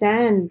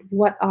understand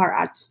what are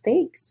at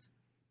stakes.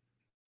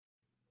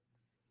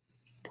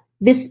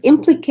 This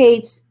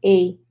implicates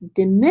a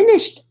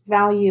diminished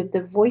value of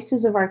the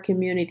voices of our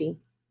community.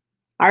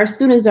 Our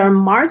students are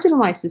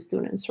marginalized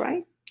students,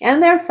 right?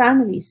 And their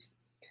families.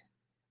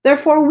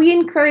 Therefore, we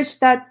encourage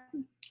that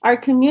our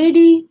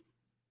community's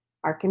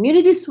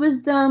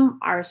wisdom,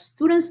 our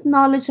students'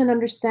 knowledge and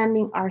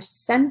understanding are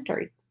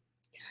centered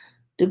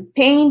to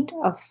paint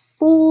a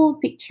full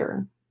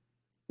picture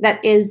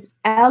that is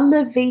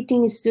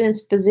elevating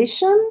students'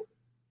 position,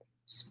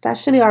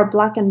 especially our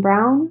Black and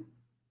Brown,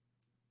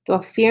 to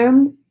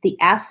affirm the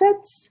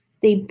assets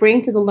they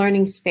bring to the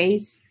learning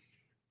space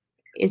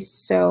is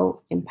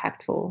so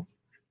impactful.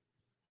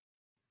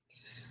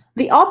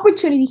 The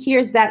opportunity here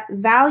is that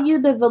value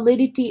the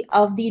validity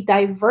of the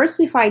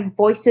diversified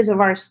voices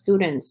of our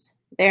students,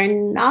 their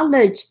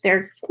knowledge,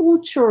 their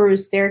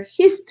cultures, their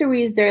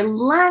histories, their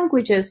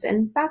languages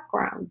and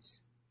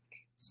backgrounds.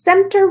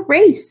 Center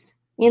race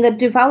in the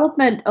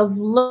development of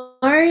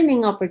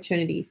learning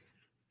opportunities.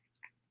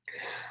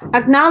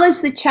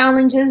 Acknowledge the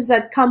challenges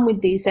that come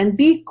with these and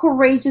be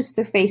courageous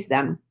to face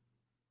them,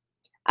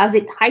 as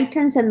it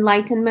heightens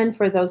enlightenment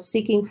for those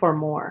seeking for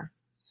more.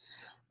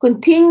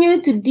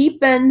 Continue to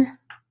deepen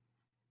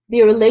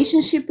the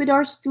relationship with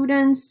our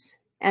students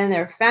and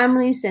their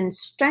families and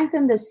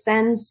strengthen the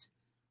sense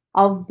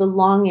of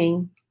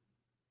belonging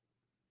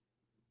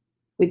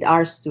with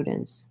our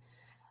students.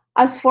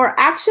 As for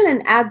action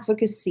and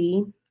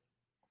advocacy,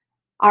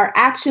 our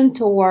action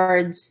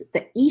towards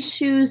the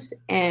issues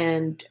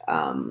and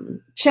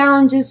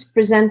challenges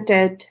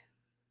presented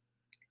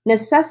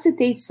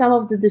necessitates some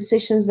of the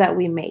decisions that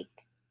we make.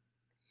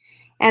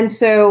 And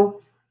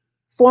so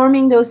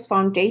forming those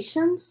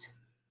foundations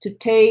to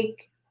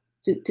take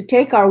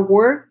our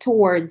work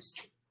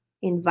towards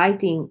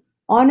inviting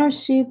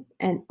ownership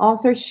and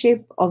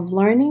authorship of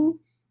learning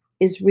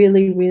is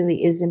really,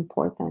 really is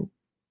important.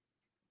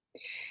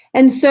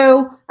 And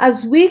so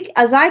as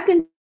I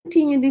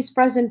continue this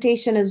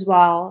presentation as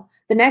well,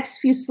 the next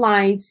few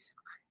slides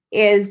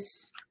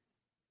is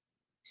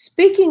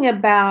speaking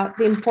about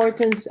the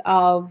importance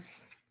of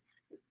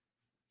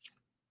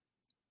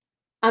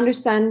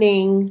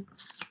understanding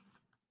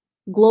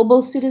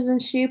global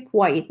citizenship,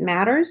 why it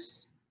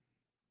matters,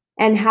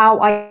 and how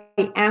I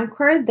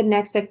anchored the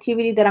next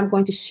activity that I'm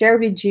going to share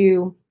with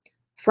you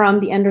from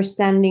the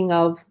understanding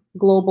of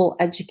global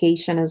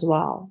education as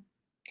well.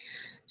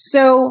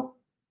 So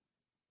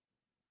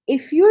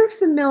if you're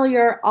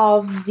familiar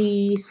of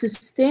the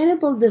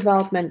Sustainable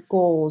Development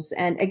Goals,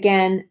 and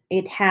again,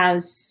 it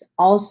has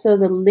also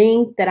the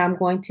link that I'm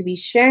going to be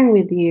sharing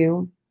with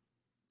you,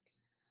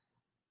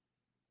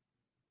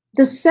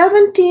 the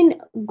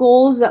 17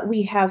 goals that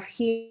we have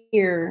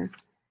here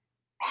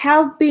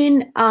have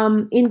been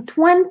in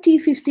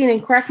 2015,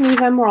 and correct me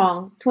if I'm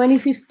wrong,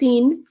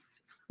 2015,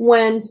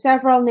 when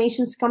several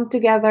nations come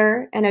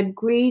together and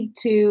agreed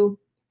to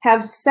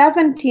have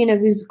 17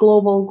 of these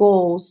global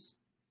goals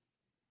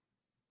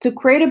to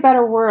create a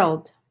better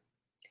world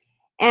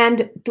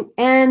and to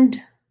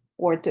end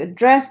or to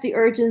address the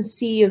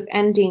urgency of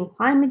ending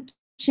climate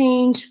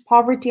change,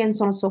 poverty, and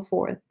so on and so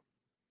forth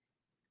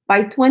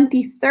by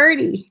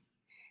 2030.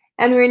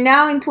 And we're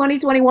now in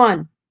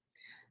 2021.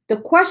 The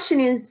question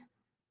is,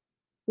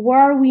 where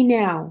are we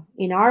now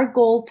in our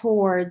goal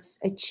towards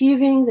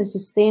achieving the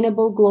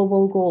sustainable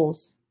global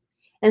goals?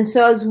 And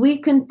so as we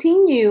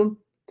continue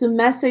to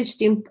message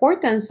the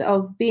importance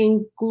of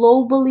being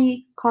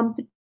globally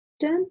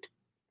competent,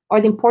 or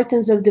the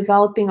importance of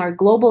developing our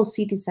global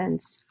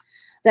citizens,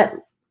 that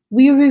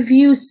we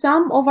review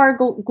some of our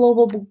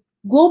global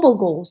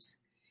goals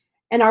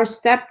and our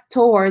step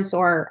towards,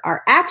 or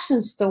our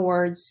actions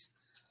towards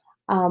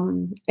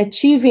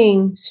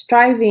achieving,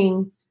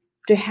 striving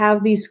to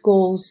have these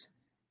goals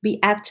be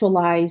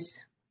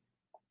actualized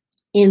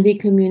in the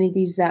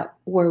communities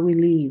where we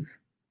live.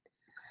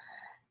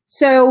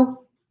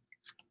 So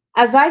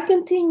as I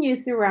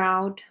continue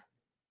throughout,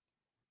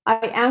 I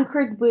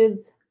anchored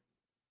with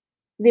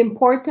the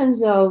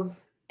importance of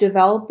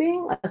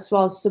developing as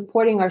well as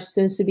supporting our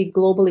students to be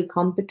globally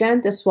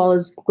competent, as well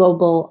as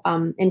global,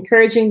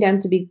 encouraging them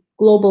to be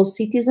global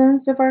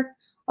citizens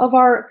of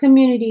our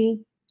community.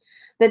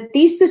 That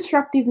this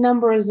disruptive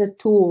number as a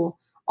tool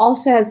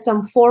also has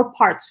some 4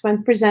 parts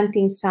when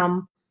presenting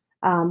some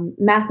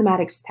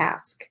mathematics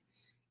task.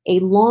 A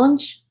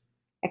launch,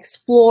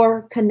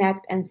 explore,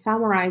 connect, and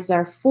summarize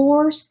are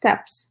 4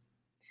 steps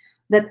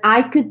that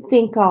I could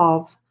think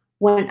of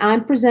when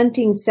I'm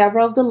presenting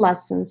several of the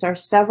lessons or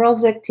several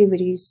of the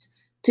activities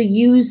to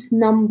use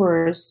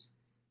numbers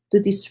to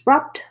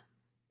disrupt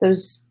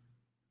those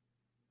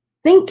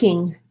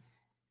thinking,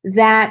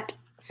 that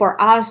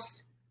for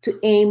us to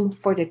aim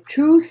for the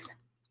truth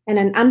and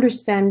an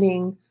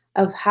understanding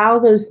of how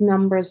those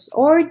numbers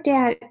or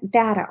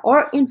data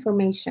or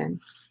information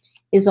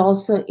is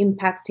also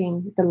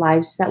impacting the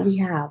lives that we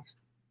have.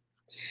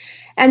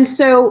 And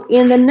so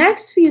in the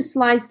next few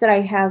slides that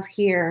I have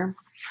here,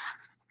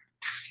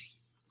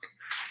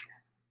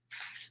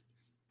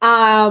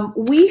 I'm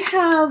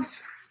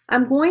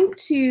going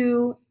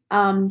to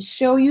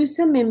show you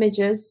some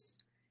images,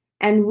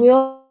 and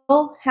we'll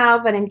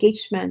have an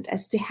engagement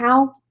as to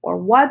how or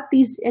what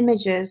these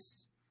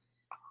images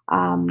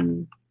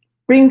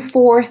bring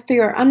forth to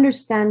your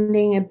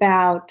understanding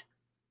about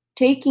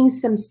taking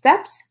some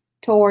steps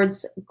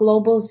towards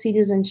global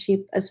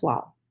citizenship as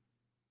well.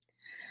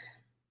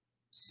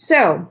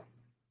 So,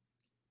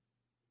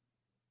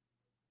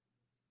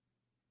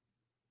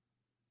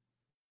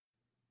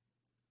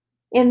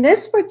 in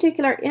this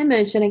particular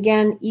image, and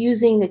again,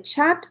 using the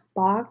chat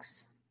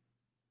box,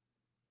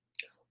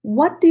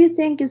 what do you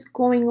think is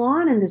going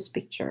on in this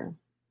picture?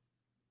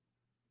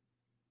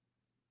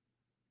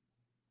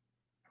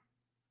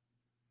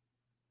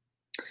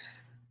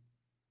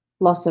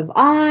 loss of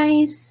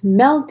ice,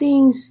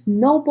 melting,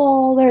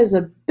 snowball. There's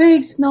a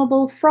big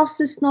snowball,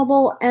 frosty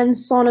snowball, and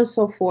so on and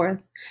so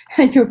forth.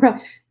 And you're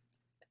right.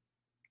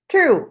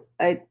 True.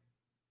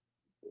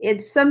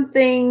 It's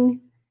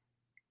something,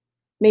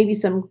 maybe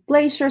some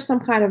glacier, some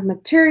kind of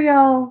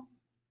material.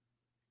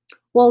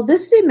 Well,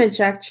 this image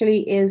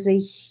actually is a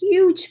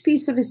huge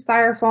piece of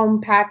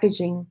styrofoam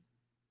packaging.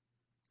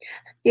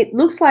 It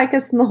looks like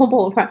a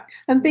snowball, right?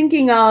 I'm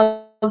thinking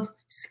of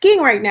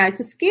skiing right now. It's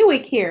a ski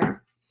week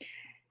here.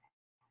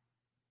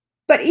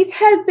 But it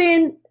had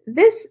been,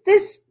 this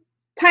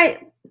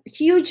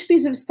huge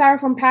piece of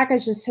styrofoam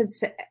packages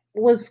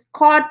was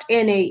caught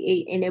in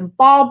a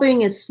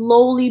bobbing and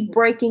slowly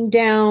breaking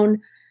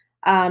down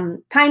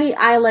tiny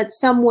islet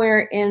somewhere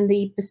in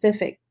the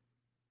Pacific.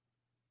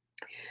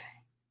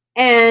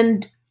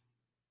 And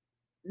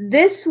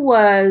this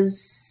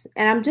was,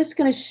 and I'm just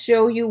going to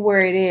show you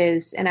where it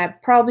is. And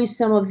probably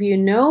some of you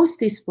knows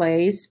this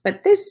place,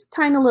 but this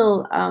tiny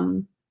little,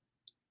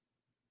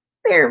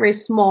 very, very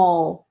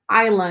small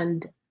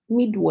island,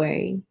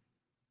 Midway,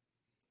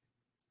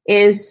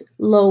 is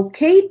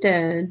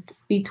located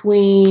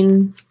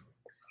between,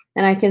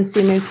 and I can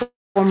see my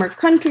former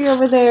country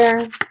over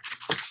there,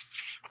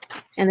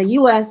 and the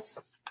US.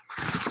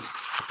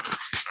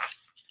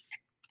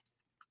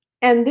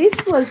 And this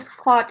was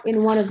caught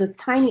in one of the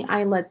tiny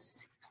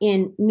islets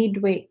in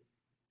Midway,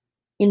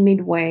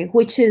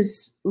 which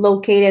is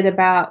located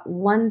about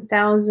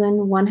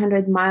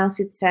 1,100 miles,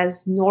 it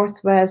says,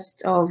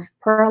 northwest of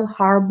Pearl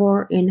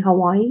Harbor in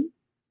Hawaii.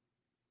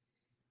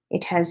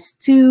 It has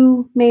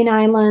 2 main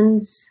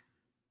islands,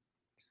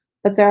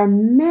 but there are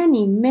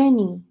many,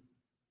 many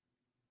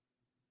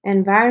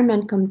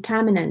environment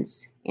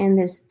contaminants in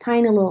this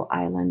tiny little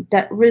island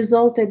that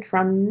resulted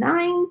from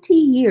 90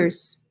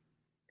 years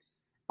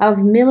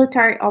of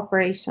military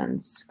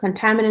operations.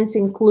 Contaminants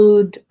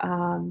include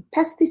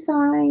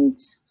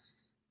pesticides,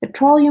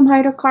 petroleum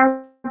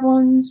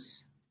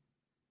hydrocarbons,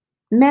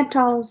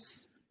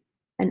 metals,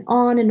 and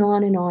on and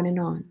on and on and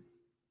on.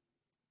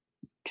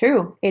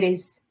 True, it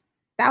is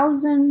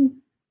thousands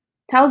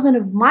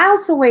of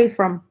miles away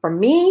from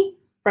me,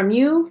 from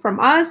you, from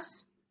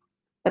us,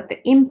 but the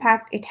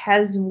impact it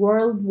has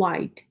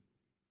worldwide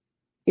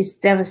is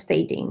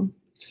devastating.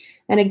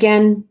 And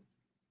again,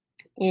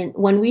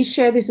 when we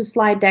share this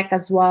slide deck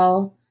as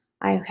well,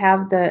 I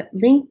have the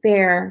link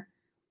there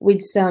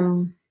with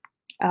some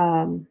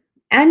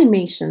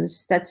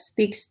animations that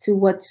speaks to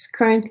what's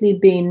currently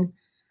been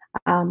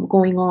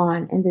going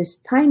on in this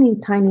tiny,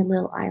 tiny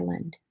little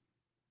island.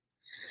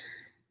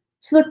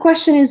 So the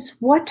question is,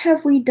 what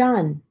have we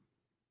done?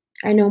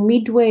 I know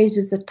Midway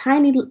is a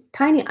tiny,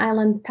 tiny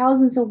island,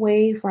 thousands of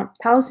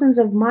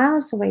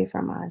miles away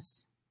from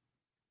us.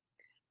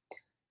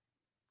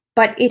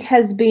 But it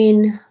has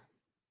been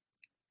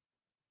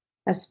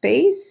a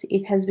space,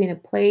 it has been a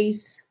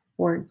place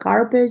where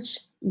garbage,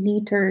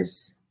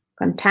 litters,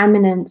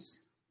 contaminants,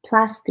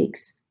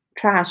 plastics,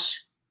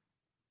 trash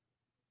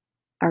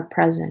are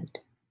present.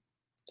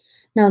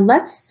 Now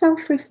let's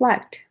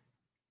self-reflect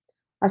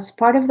as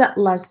part of that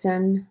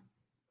lesson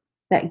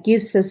that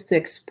gives us to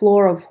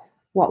explore of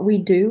what we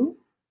do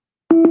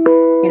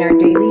in our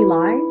daily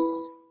lives.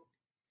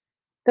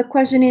 The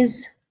question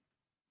is,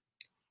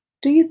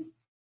 do you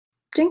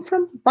drink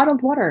from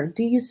bottled water?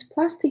 Do you use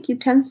plastic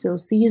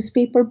utensils? Do you use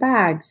paper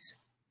bags?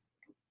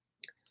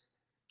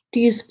 Do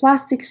you use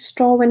plastic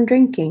straw when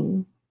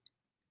drinking?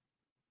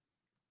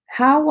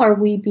 How are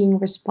we being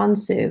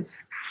responsive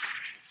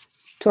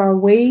to our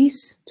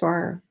ways, to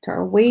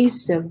our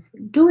ways of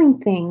doing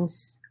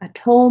things at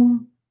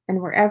home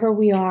and wherever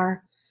we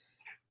are?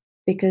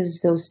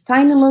 Because those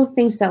tiny little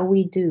things that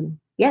we do,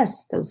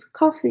 yes, those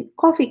coffee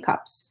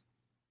cups,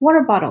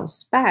 water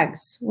bottles,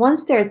 bags,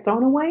 once they're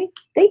thrown away,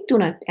 they do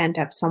not end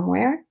up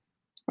somewhere,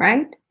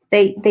 right?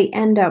 They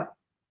end up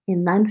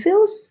in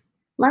landfills,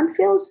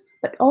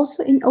 but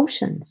also in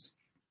oceans.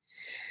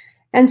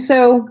 And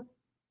so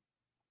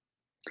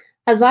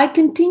as I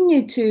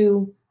continue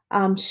to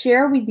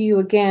share with you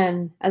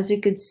again, as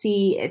you could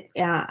see it,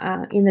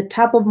 in the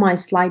top of my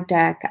slide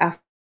deck,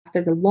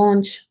 after the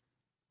launch,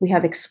 we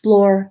have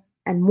explore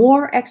and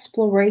more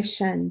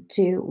exploration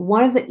to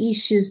one of the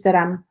issues that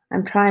I'm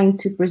trying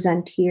to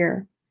present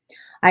here.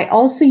 I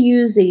also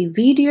use a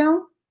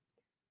video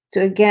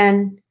to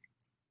again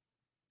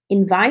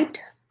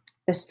invite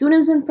the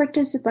students and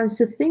participants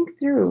to think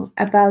through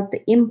about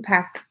the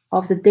impact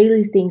of the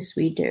daily things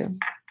we do.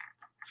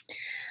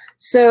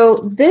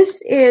 So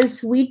this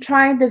is, we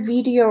tried the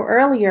video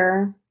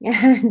earlier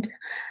and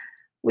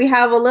we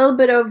have a little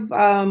bit of,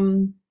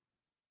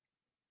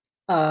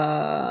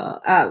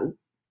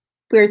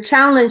 we're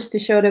challenged to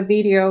show the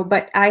video,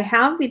 but I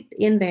have it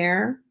in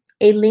there,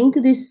 a link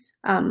to this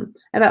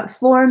about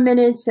 4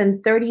 minutes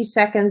and 30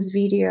 seconds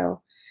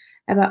video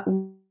about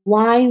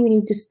why we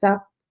need to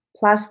stop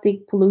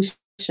plastic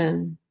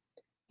pollution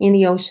in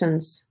the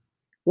oceans,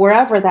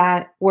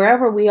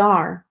 wherever we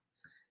are,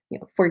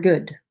 for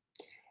good.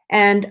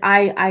 And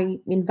I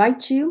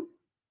invite you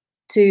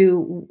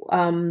to,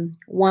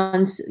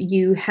 once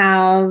you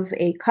have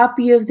a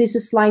copy of this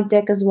slide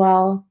deck as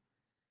well,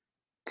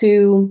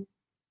 to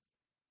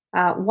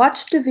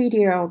watch the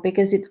video,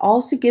 because it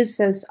also gives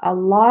us a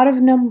lot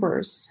of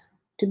numbers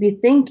to be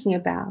thinking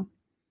about,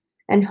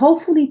 and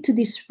hopefully to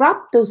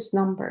disrupt those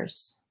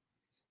numbers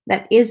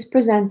that is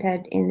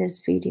presented in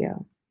this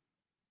video.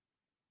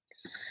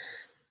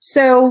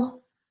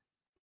 So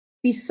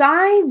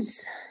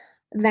besides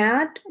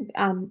that,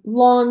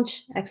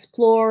 launch,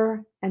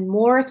 explore, and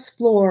more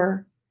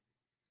explore,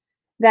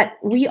 that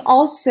we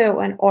also,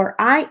 or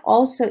I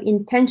also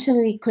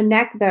intentionally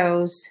connect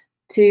those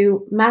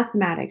to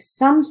mathematics,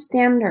 some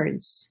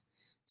standards,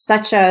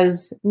 such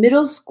as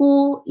middle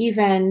school,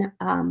 even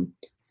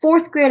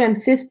 4th grade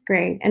and 5th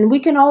grade. And we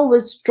can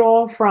always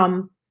draw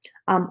from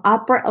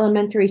upper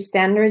elementary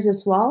standards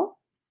as well,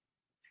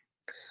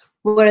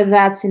 whether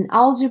that's in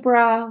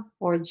algebra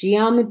or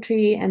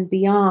geometry and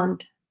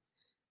beyond.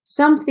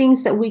 Some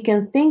things that we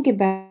can think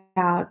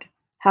about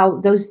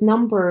how those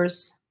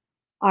numbers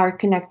are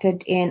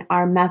connected in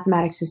our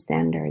mathematics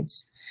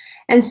standards.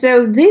 And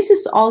so this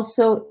is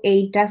also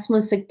a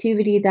Desmos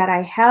activity that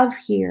I have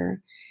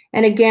here.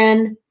 And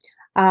again,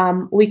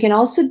 we can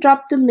also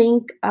drop the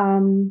link,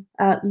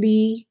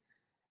 Lee,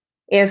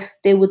 if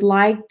they would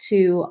like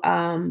to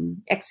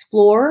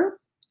explore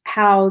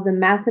how the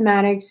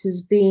mathematics is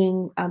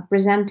being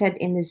presented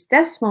in these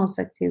Desmos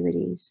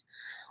activities,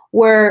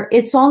 where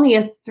it's only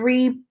a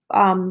 3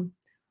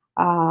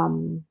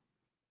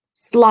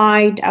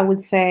 slide, I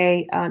would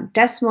say,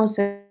 Desmos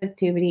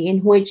activity, in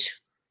which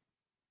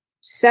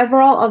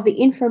several of the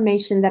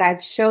information that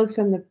I've showed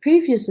from the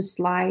previous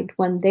slide,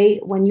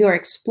 when you're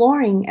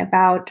exploring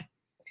about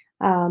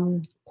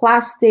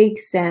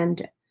plastics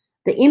and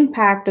the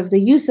impact of the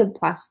use of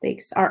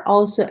plastics, are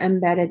also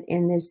embedded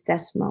in this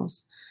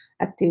Desmos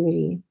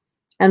activity.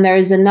 And there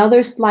is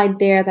another slide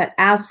there that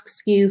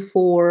asks you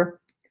for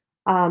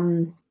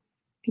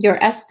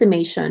your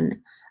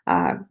estimation,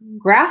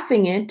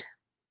 graphing it,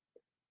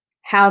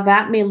 how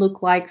that may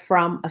look like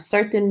from a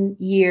certain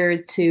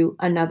year to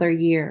another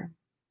year.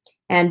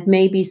 And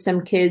maybe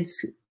some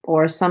kids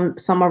or some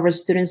of our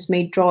students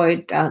may draw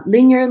it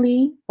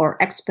linearly or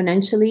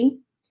exponentially.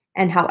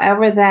 And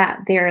however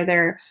that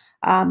their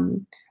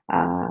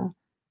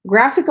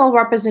graphical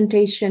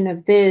representation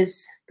of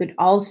this could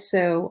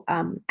also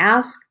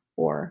ask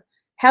or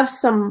have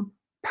some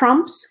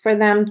prompts for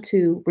them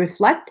to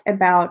reflect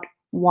about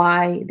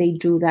why they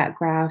drew that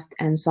graph,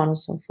 and so on and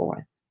so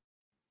forth.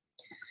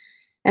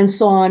 And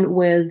so on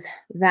with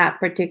that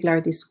particular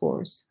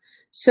discourse.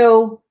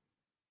 So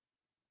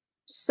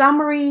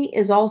summary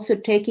is also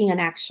taking an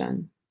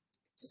action.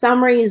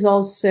 Summary is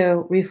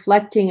also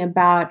reflecting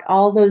about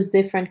all those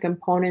different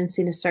components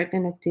in a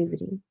certain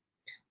activity.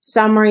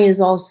 Summary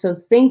is also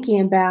thinking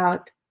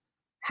about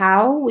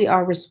how we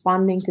are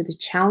responding to the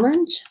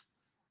challenge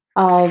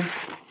of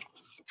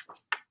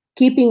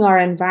keeping our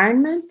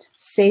environment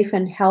safe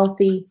and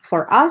healthy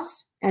for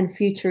us and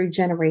future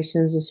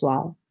generations as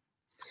well.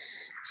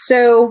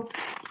 So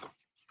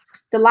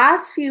the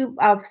last few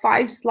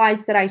 5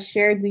 slides that I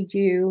shared with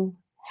you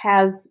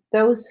has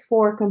those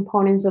 4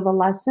 components of a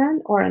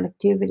lesson or an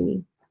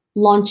activity,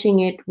 launching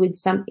it with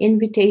some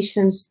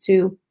invitations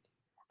to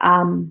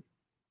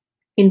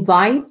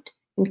invite,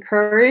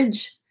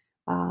 encourage,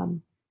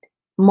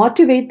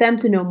 motivate them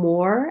to know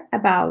more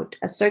about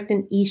a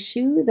certain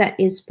issue that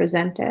is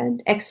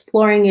presented,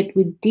 exploring it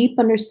with deep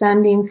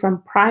understanding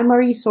from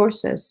primary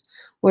sources,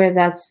 whether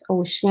that's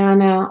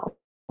Oceana,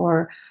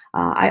 or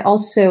I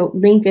also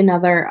link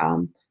another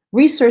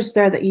resource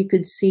there that you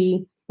could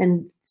see,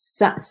 and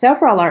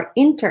several are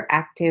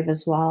interactive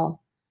as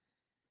well,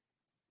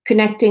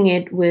 connecting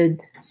it with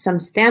some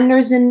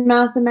standards in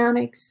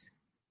mathematics.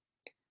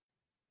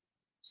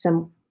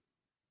 Some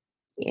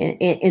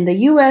in the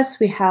US,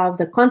 we have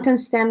the content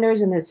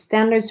standards and the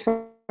standards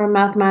for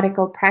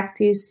mathematical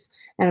practice,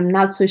 and I'm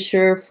not so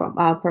sure from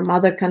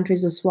other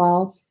countries as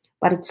well,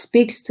 but it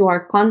speaks to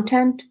our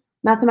content,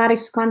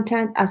 mathematics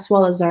content, as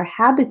well as our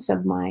habits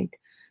of mind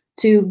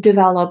to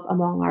develop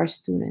among our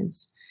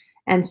students.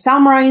 And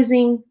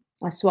summarizing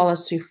as well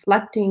as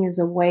reflecting is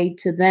a way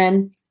to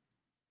then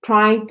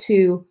try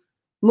to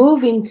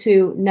move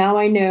into, now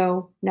I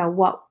know, now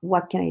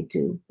what can I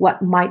do?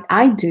 What might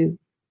I do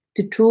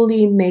to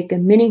truly make a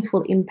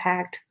meaningful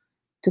impact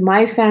to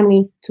my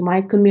family, to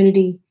my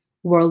community,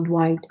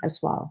 worldwide as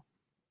well?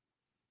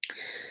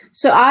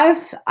 So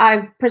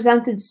I've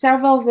presented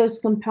several of those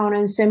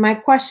components, and my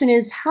question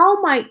is, how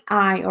might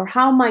I, or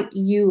how might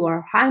you,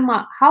 or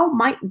how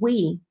might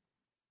we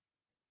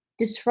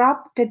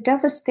disrupt the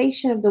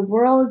devastation of the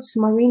world's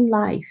marine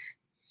life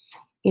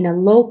in a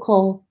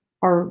local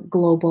or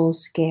global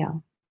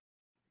scale?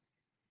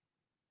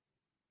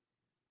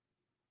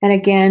 And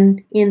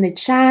again, in the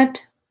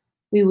chat,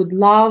 we would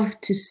love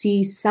to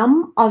see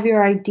some of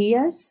your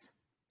ideas,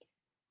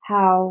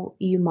 how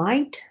you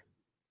might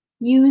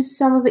use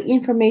some of the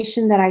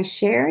information that I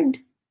shared,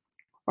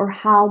 or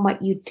how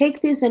might you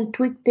take this and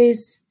tweak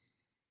this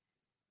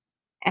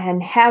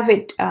and have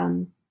it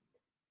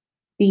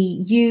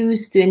be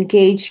used to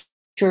engage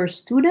your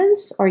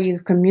students or your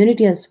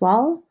community as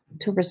well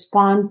to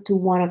respond to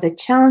one of the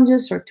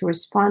challenges or to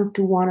respond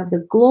to one of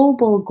the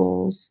global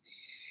goals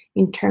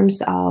in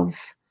terms of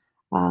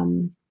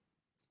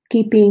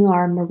keeping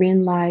our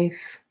marine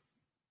life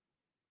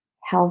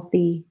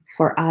healthy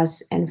for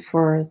us and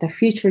for the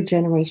future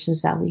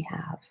generations that we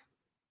have.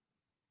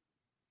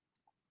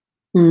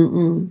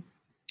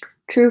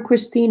 True,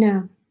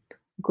 Christina.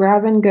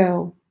 Grab and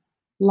go.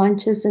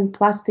 Lunches and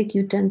plastic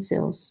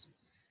utensils.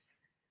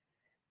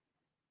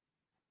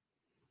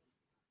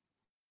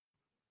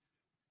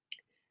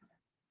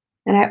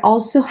 And I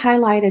also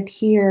highlighted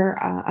here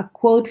a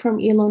quote from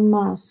Elon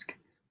Musk.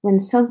 When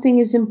something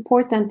is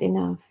important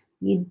enough,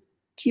 you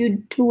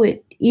do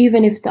it,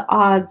 even if the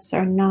odds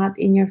are not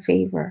in your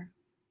favor.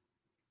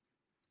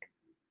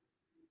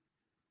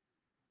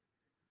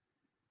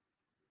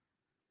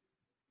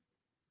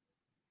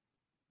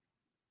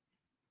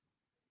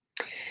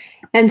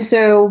 And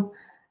so,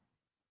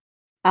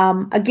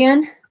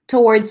 again,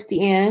 towards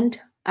the end,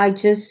 I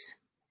just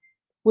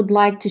would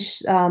like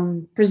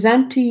to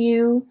present to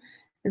you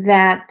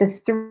that the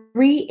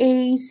 3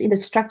 A's in the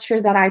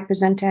structure that I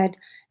presented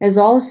is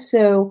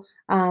also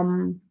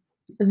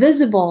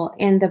visible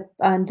in the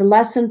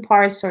lesson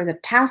parts or the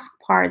task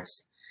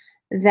parts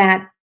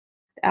that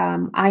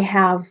I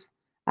have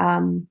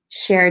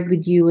shared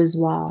with you as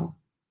well.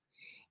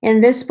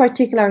 In this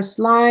particular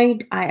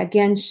slide, I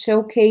again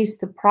showcase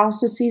the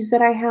processes that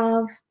I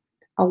have: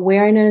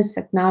 awareness,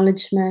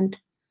 acknowledgement,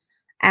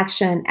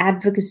 action, and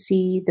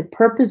advocacy, the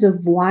purpose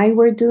of why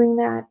we're doing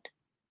that,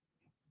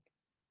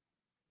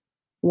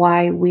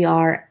 why we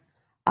are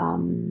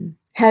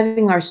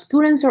having our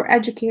students or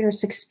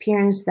educators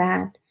experience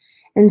that,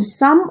 and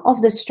some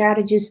of the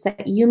strategies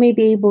that you may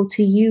be able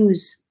to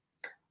use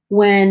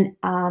when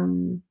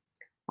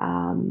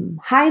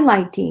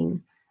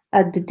highlighting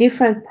the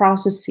different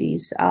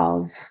processes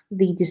of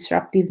the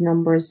disruptive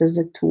numbers as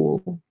a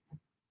tool.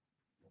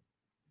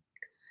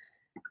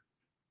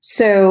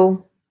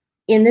 So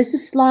in this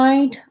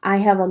slide, I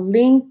have a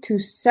link to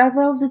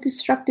several of the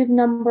disruptive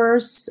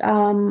numbers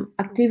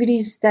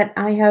activities that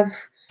I have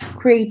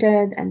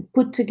created and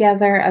put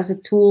together as a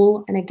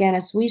tool. And again,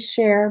 as we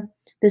share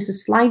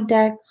this slide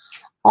deck,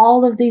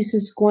 all of this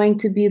is going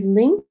to be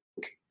linked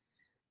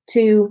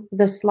to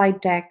the slide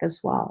deck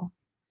as well.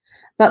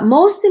 But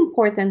most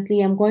importantly,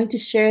 I'm going to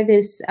share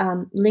this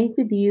link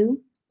with you,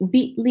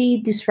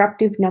 bit.ly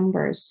disruptive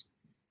numbers.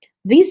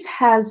 This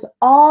has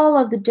all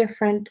of the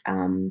different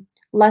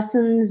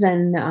lessons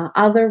and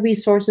other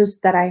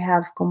resources that I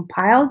have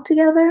compiled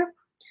together.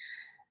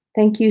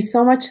 Thank you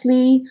so much,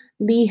 Lee.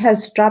 Lee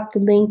has dropped the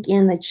link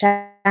in the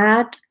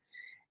chat.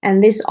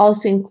 And this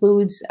also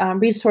includes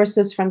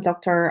resources from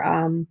Dr.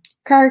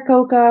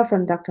 Caracoca,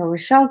 from Dr.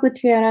 Rochelle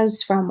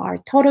Gutierrez, from our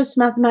Todos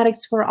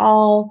Mathematics for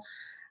All,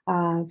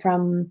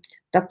 from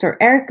Dr.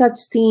 Eric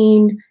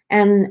Gutstein,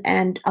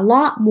 and a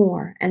lot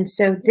more. And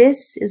so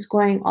this is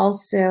going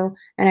also,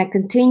 and I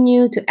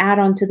continue to add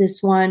on to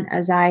this one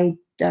as I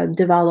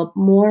develop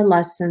more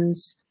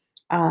lessons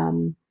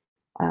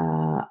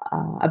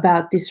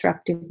about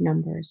disruptive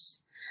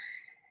numbers.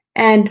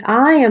 And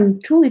I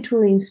am truly,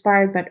 truly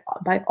inspired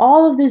by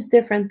all of these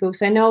different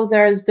books. I know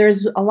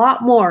there's a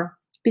lot more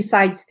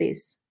besides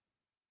this,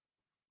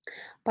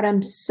 but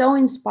I'm so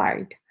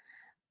inspired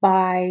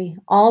by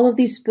all of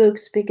these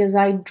books because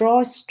I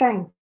draw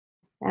strength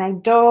and I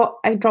draw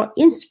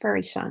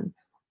inspiration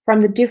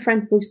from the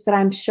different books that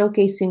I'm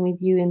showcasing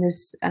with you in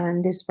this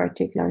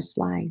particular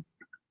slide.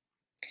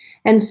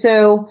 And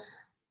so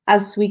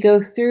as we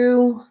go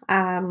through,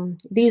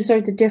 these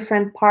are the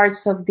different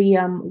parts of the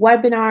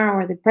webinar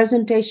or the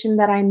presentation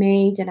that I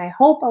made, and I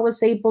hope I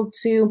was able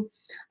to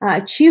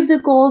achieve the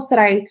goals that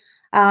I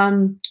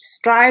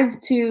strive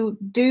to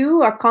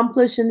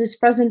accomplish in this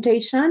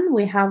presentation.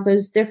 We have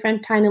those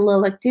different tiny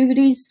little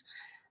activities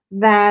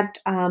that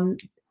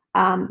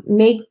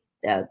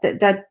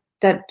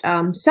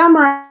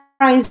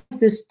summarize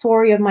the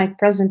story of my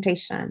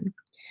presentation.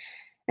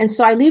 And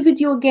so I leave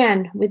with you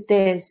again with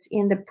this: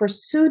 in the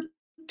pursuit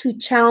to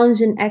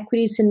challenge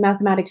inequities in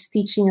mathematics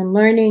teaching and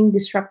learning,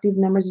 disruptive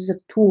numbers is a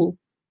tool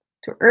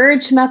to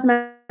urge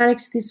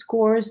mathematics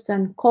discourse to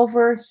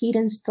uncover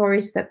hidden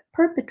stories that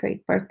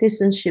perpetuate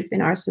partisanship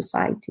in our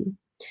society.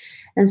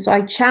 And so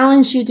I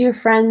challenge you, dear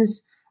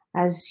friends,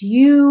 as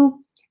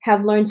you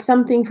have learned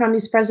something from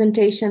this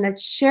presentation,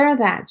 that share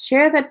that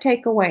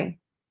takeaway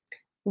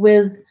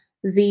with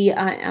the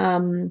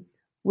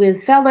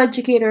with fellow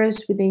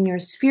educators within your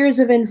spheres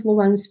of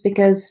influence,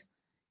 because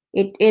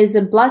it is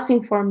a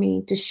blessing for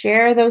me to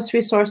share those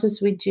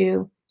resources with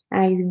you.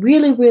 And I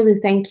really, really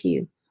thank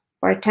you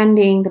for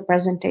attending the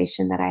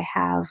presentation that I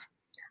have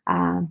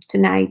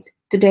tonight,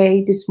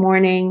 today, this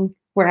morning,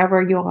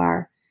 wherever you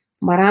are.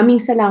 Maraming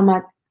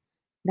salamat.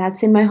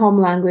 That's in my home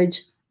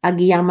language.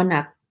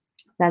 Agiyamanak.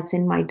 That's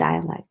in my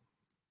dialect.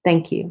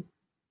 Thank you.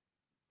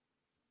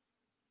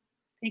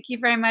 Thank you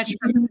very much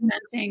for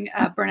presenting,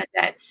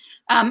 Bernadette.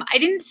 I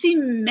didn't see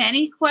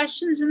many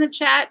questions in the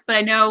chat, but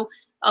I know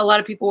a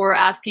lot of people were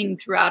asking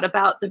throughout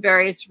about the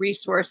various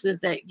resources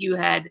that you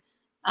had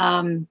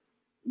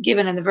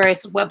given in the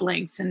various web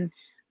links. And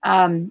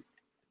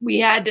we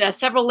had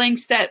several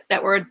links that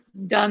were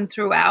done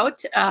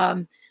throughout,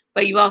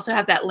 but you also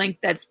have that link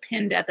that's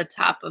pinned at the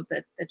top of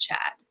the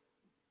chat.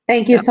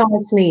 Thank you so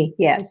much, Lee.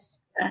 Yes.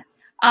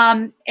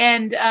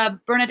 And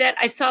Bernadette,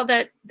 I saw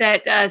that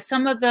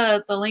some of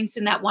the links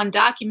in that one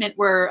document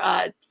were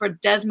for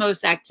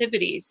Desmos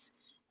activities.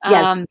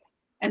 Yes.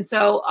 And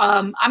so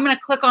I'm going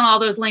to click on all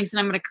those links, and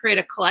I'm going to create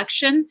a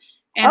collection,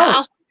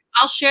 and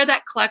I'll share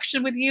that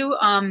collection with you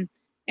in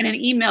an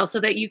email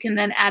so that you can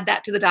then add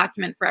that to the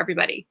document for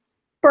everybody.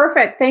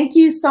 Perfect. Thank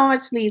you so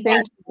much, Lee.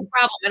 Thank you. No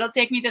problem. It'll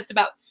take me just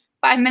about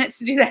 5 minutes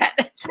to do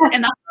that,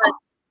 and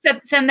I'll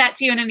send that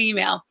to you in an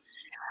email.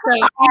 So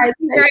thank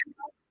you very much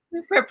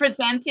for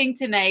presenting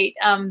tonight.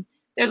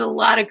 There's a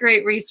lot of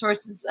great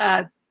resources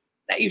that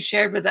you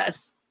shared with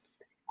us.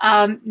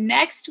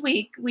 Next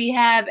week, we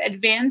have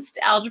Advanced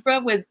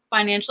Algebra with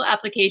Financial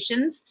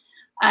Applications,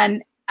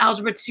 an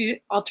Algebra 2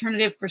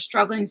 alternative for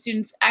struggling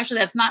students. Actually,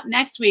 that's not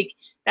next week.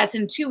 That's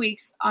in 2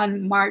 weeks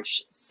on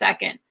March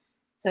 2nd.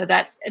 So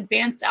that's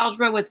Advanced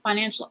Algebra with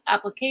Financial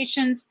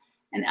Applications,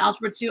 an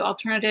Algebra 2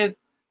 alternative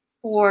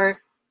for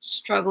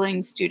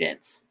struggling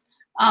students.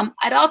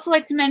 I'd also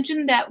like to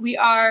mention that we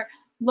are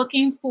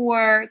looking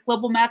for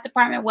Global Math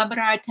Department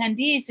webinar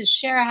attendees to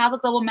share how the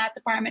Global Math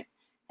Department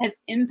has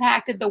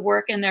impacted the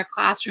work in their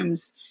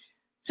classrooms.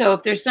 So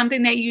if there's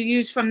something that you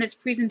use from this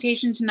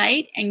presentation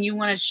tonight and you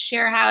want to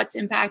share how it's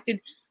impacted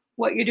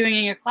what you're doing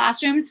in your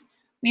classrooms,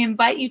 we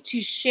invite you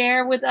to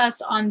share with us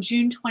on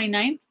June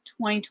 29th,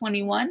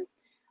 2021.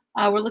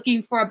 We're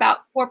looking for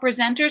about 4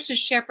 presenters to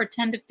share for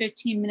 10 to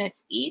 15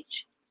 minutes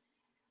each.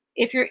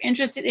 If you're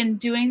interested in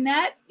doing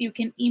that, you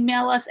can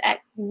email us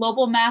at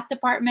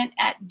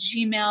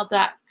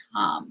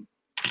globalmathdepartment@gmail.com.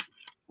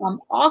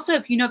 Also,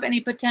 if you know of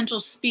any potential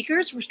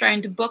speakers we're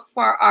starting to book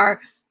for our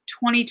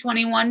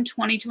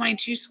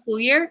 2021-2022 school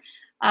year,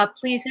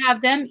 please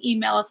have them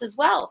email us as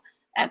well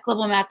at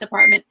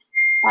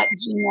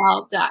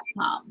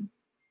globalmathdepartment@gmail.com.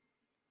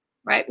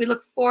 Right, we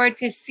look forward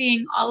to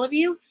seeing all of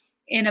you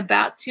in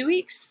about 2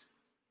 weeks.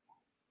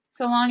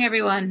 So long,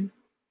 everyone.